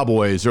for the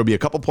Cowboys, there'll be a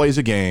couple plays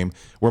a game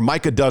where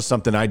Micah does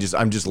something. I'm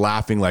just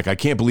laughing like I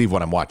can't believe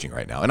what I'm watching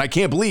right now, and I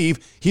can't believe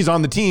he's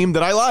on the team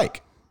that I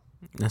like.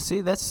 Now, see,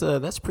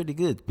 that's pretty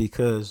good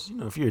because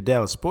if you're a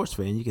Dallas sports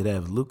fan, you could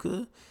have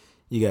Luka,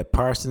 you got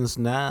Parsons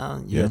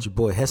now, you got your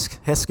boy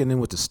Heskinen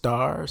with the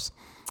Stars.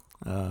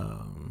 If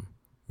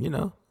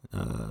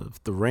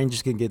the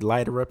Rangers can get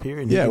lighter up here,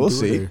 and we'll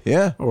see.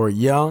 Or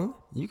Young,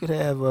 you could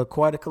have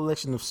quite a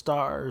collection of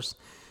stars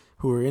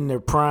who are in their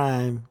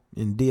prime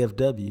in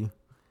DFW,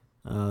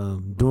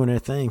 doing their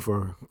thing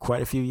for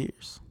quite a few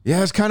years.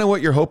 Yeah, it's kind of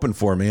what you're hoping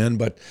for, man.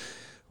 But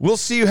we'll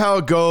see how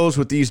it goes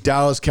with these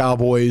Dallas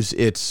Cowboys.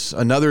 It's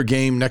another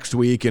game next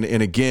week, and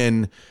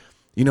again,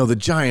 the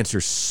Giants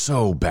are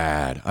so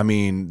bad. I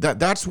mean,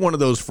 that's one of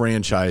those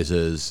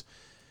franchises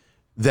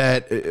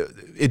that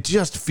it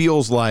just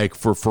feels like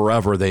for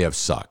forever they have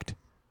sucked.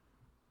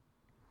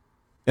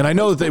 And I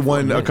know that they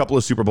won a couple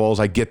of Super Bowls.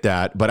 I get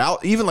that.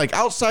 But even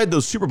outside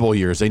those Super Bowl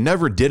years, they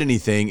never did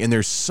anything. And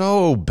they're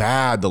so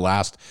bad the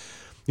last,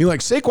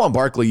 like Saquon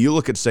Barkley, you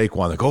look at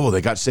Saquon, like, oh,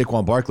 they got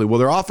Saquon Barkley. Well,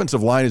 their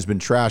offensive line has been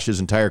trash his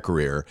entire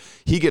career.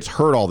 He gets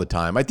hurt all the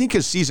time. I think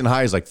his season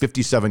high is like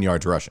 57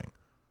 yards rushing.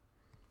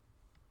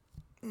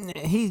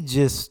 He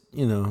just,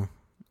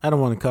 I don't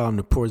want to call him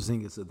the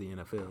Porzingis of the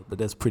NFL, but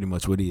that's pretty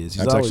much what he is.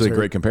 That's actually a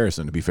great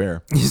comparison, to be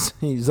fair.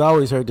 He's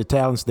always hurt. The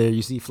talent's there.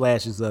 You see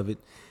flashes of it.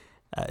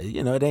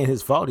 It ain't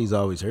his fault he's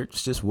always hurt.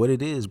 It's just what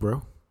it is,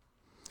 bro.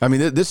 I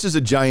mean, this is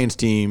a Giants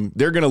team.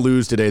 They're going to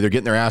lose today. They're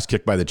getting their ass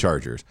kicked by the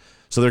Chargers.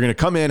 So they're going to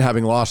come in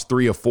having lost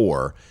 3 of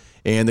 4.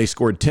 And they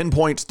scored 10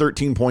 points,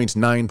 13 points,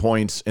 9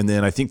 points. And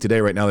then I think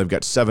today, right now, they've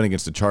got 7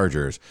 against the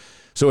Chargers.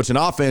 So it's an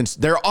offense.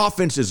 Their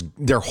offense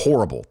they're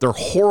horrible. They're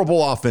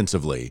horrible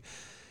offensively,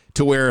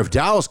 to where if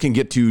Dallas can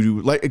get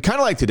to, like, kind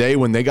of like today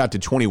when they got to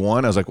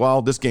 21, I was like,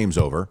 well, this game's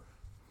over.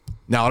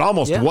 Now, it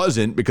almost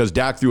wasn't because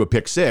Dak threw a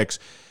pick 6.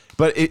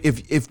 But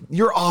if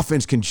your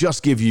offense can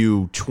just give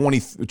you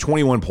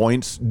 21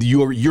 points,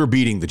 you're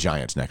beating the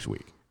Giants next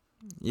week.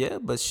 Yeah,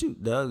 but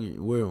shoot, Doug,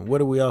 what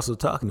are we also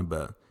talking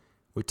about?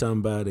 We're talking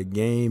about a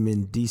game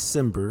in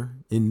December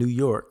in New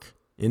York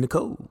in the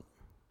cold.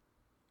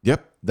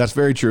 Yep, that's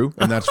very true,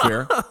 and that's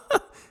fair.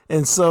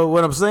 And so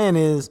what I'm saying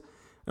is,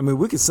 I mean,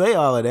 we could say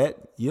all of that.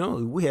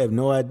 We have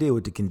no idea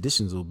what the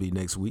conditions will be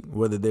next week,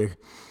 whether they're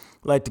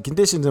like the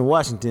conditions in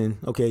Washington.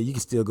 Okay, you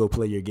can still go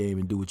play your game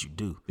and do what you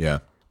do. Yeah.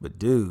 But,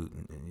 dude,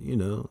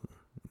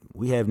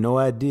 we have no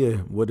idea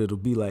what it'll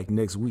be like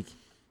next week.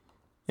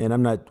 And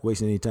I'm not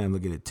wasting any time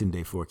looking at a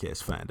 10-day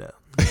forecast to find out.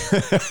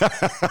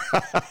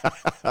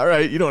 All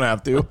right, you don't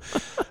have to.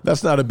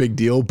 That's not a big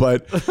deal.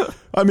 But,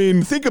 I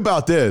mean, think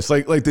about this.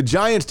 Like the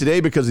Giants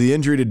today, because of the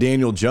injury to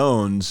Daniel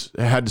Jones,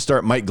 had to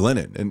start Mike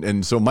Glennon.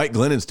 And so Mike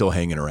Glennon's still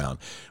hanging around.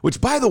 Which,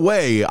 by the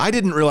way, I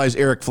didn't realize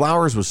Eric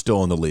Flowers was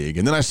still in the league.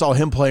 And then I saw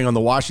him playing on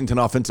the Washington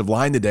offensive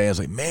line today. I was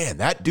like, man,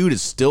 that dude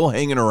is still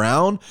hanging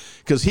around.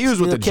 Because he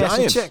was with the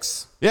Giants.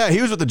 Checks. Yeah,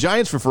 he was with the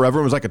Giants for forever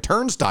and was like a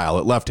turnstile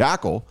at left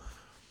tackle.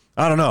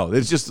 I don't know.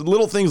 It's just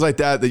little things like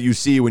that you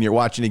see when you're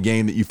watching a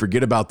game that you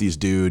forget about these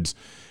dudes,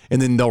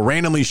 and then they'll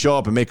randomly show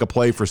up and make a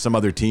play for some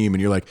other team,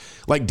 and you're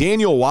like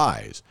Daniel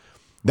Wise.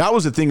 That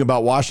was the thing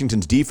about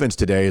Washington's defense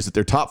today, is that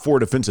their top 4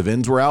 defensive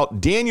ends were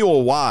out.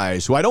 Daniel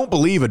Wise, who I don't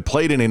believe had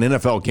played in an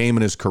NFL game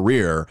in his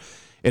career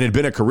and had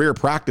been a career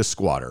practice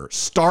squatter,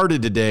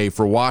 started today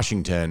for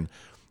Washington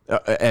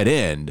at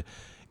end,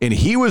 and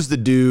he was the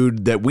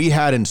dude that we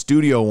had in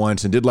studio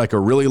once and did like a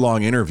really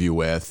long interview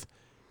with,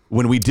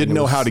 when we didn't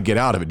know how to get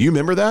out of it. Do you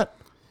remember that?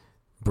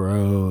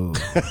 Bro.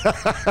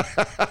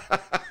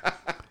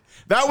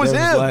 That was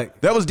him.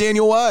 That was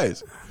Daniel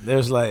Wise.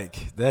 There's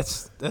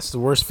that's the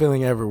worst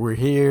feeling ever. We're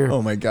here.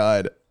 Oh, my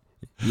God.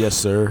 Yes,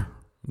 sir.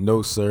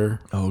 No, sir.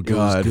 Oh,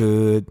 God. It was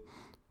good.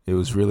 It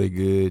was really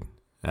good.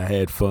 I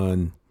had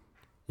fun.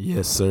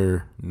 Yes,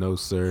 sir. No,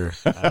 sir.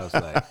 I was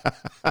like,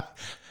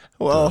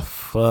 well,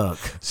 fuck.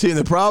 See, and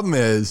the problem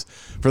is,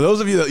 for those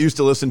of you that used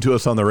to listen to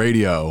us on the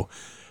radio,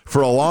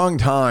 for a long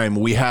time,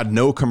 we had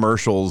no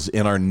commercials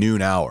in our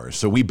noon hours.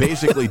 So we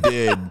basically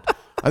did,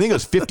 I think it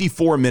was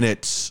 54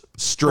 minutes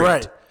straight.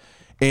 Right.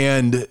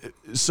 And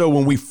so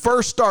when we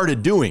first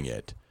started doing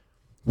it,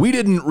 we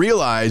didn't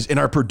realize, and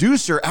our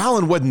producer,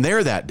 Alan, wasn't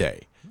there that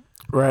day.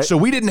 Right. So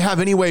we didn't have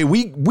any way.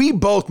 We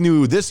both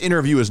knew this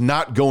interview is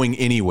not going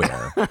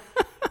anywhere.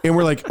 And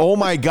we're like, oh,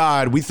 my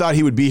God, we thought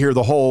he would be here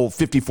the whole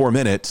 54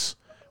 minutes.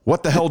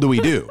 What the hell do we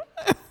do?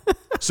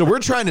 So we're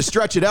trying to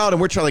stretch it out,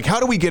 and we're trying, like, how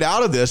do we get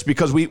out of this?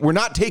 Because we're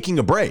not taking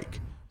a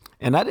break.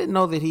 And I didn't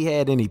know that he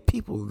had any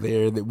people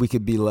there that we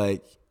could be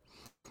like,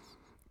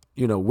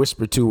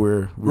 whisper to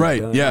where we're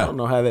right. done. Yeah. I don't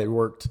know how that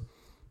worked.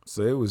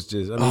 So it was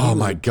just, oh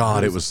my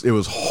God, it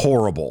was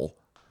horrible.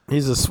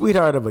 He's a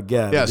sweetheart of a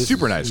guy. Yeah,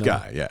 super nice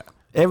guy. Yeah.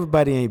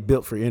 Everybody ain't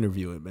built for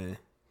interviewing, man.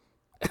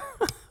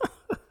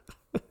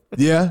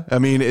 Yeah, I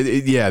mean,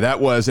 that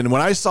was. And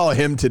when I saw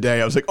him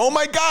today, I was like, oh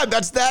my God,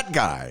 that's that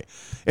guy.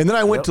 And then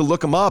I went to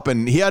look him up,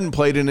 and he hadn't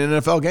played in an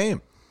NFL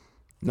game.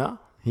 No,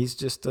 he's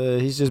just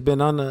been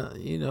on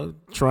the,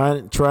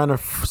 trying to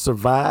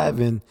survive.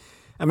 And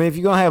I mean, if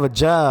you're going to have a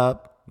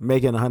job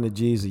making 100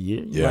 G's a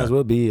year, you might as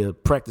well be a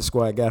practice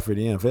squad guy for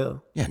the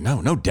NFL. Yeah,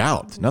 no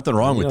doubt. Nothing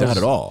wrong with that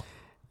at all.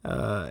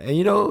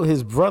 And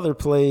his brother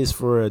plays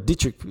for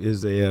Dietrich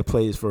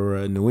plays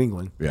for New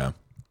England. Yeah.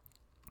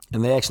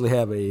 And they actually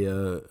have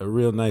a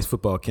real nice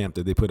football camp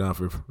that they put on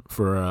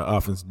for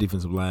offensive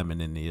defensive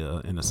linemen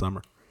in the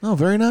summer. Oh,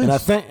 very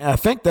nice. And I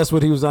think that's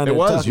what he was on. It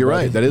was. You're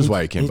right. That is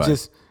why he came by.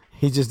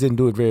 He just didn't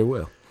do it very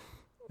well.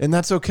 And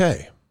that's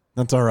okay.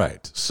 That's all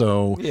right.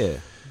 So yeah.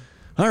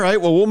 All right.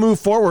 Well, we'll move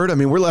forward. I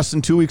mean, we're less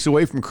than 2 weeks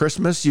away from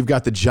Christmas. You've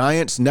got the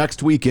Giants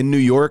next week in New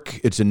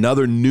York. It's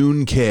another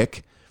noon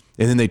kick,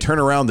 and then they turn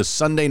around the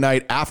Sunday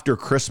night after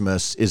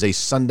Christmas is a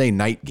Sunday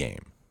night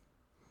game.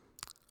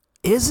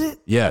 Is it?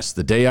 Yes,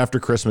 the day after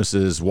Christmas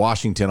is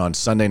Washington on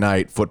Sunday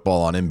Night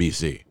Football on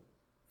NBC.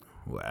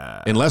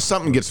 Wow. Unless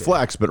something gets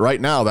flexed, but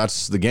right now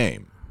that's the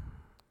game.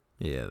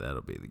 Yeah,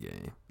 that'll be the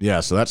game.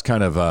 Yeah, so that's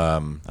kind of, I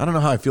don't know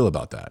how I feel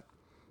about that.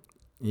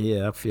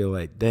 Yeah, I feel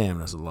like, damn,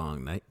 that's a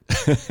long night.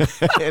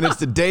 And it's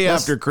the day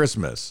after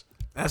Christmas.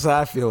 That's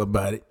how I feel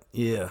about it.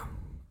 Yeah.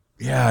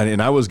 Yeah,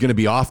 and I was going to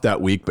be off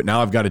that week, but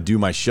now I've got to do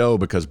my show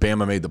because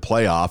Bama made the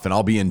playoff, and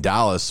I'll be in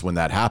Dallas when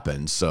that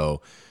happens,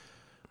 so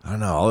I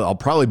don't know. I'll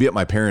probably be at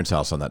my parents'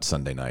 house on that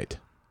Sunday night.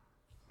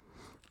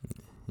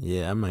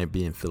 Yeah, I might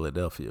be in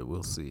Philadelphia.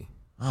 We'll see.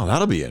 Oh,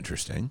 that'll be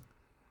interesting.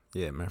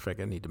 Yeah, matter of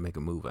fact, I need to make a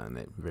move on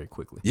that very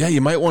quickly. Yeah,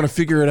 you might want to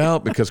figure it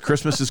out because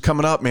Christmas is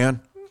coming up,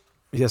 man.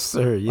 Yes,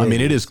 sir. Yeah. I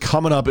mean, it is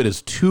coming up. It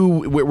is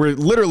we're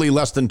literally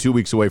less than 2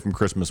 weeks away from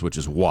Christmas, which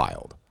is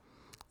wild.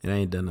 And I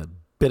ain't done a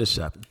bit of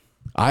shopping.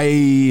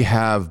 I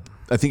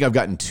think I've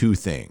gotten 2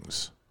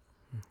 things.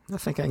 I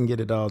think I can get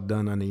it all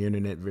done on the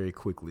internet very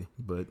quickly,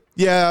 but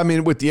Yeah, I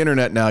mean, with the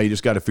internet now, you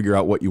just got to figure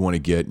out what you want to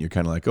get, and you're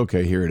kind of like,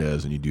 okay, here it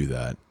is, and you do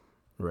that.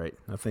 right.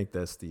 I think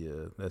that's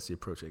the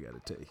approach I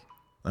got to take.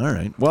 All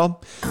right.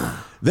 Well,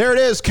 there it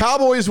is.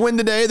 Cowboys win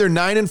today. They're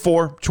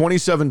 9-4,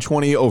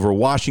 27-20 over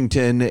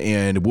Washington,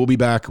 and we'll be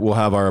back. We'll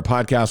have our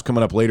podcast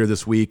coming up later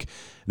this week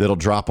that'll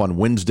drop on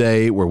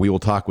Wednesday, where we will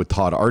talk with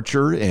Todd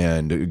Archer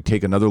and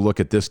take another look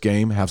at this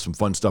game, have some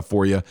fun stuff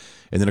for you.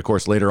 And then, of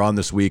course, later on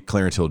this week,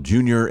 Clarence Hill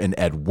Jr. and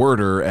Ed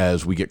Werder,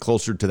 as we get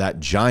closer to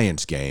that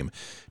Giants game,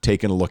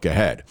 taking a look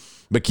ahead.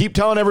 But keep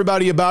telling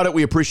everybody about it.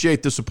 We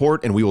appreciate the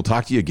support, and we will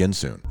talk to you again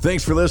soon.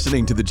 Thanks for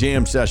listening to the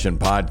Jam Session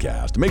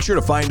Podcast. Make sure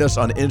to find us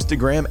on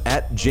Instagram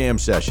at Jam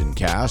Session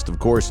Cast. Of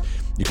course,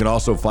 you can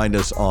also find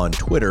us on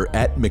Twitter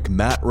at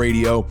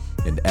McMattRadio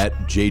and at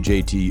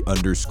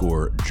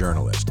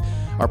JJT_journalist.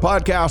 Our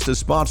podcast is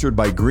sponsored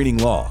by Greening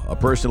Law, a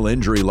personal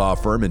injury law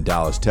firm in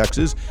Dallas,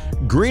 Texas.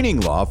 Greening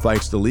Law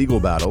fights the legal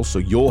battle so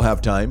you'll have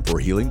time for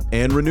healing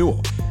and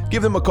renewal.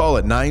 Give them a call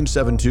at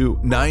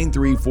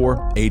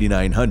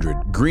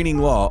 972-934-8900. Greening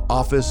Law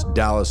Office,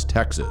 Dallas,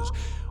 Texas.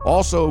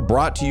 Also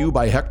brought to you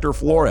by Hector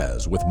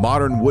Flores with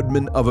Modern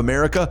Woodmen of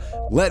America.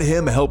 Let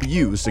him help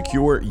you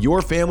secure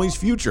your family's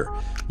future.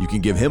 You can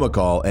give him a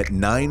call at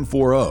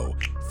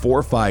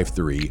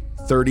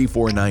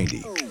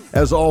 940-453-3490.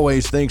 As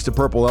always, thanks to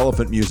Purple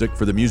Elephant Music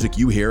for the music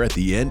you hear at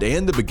the end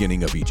and the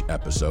beginning of each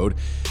episode.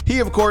 He,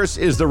 of course,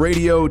 is the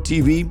radio,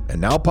 TV,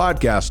 and now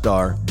podcast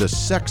star, the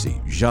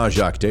sexy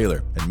Jean-Jacques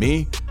Taylor. And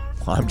me,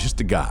 I'm just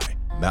a guy,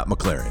 Matt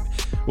McLaren.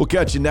 We'll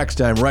catch you next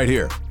time right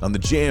here on the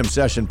Jam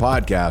Session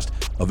Podcast,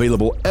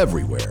 available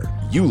everywhere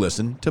you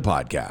listen to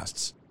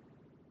podcasts.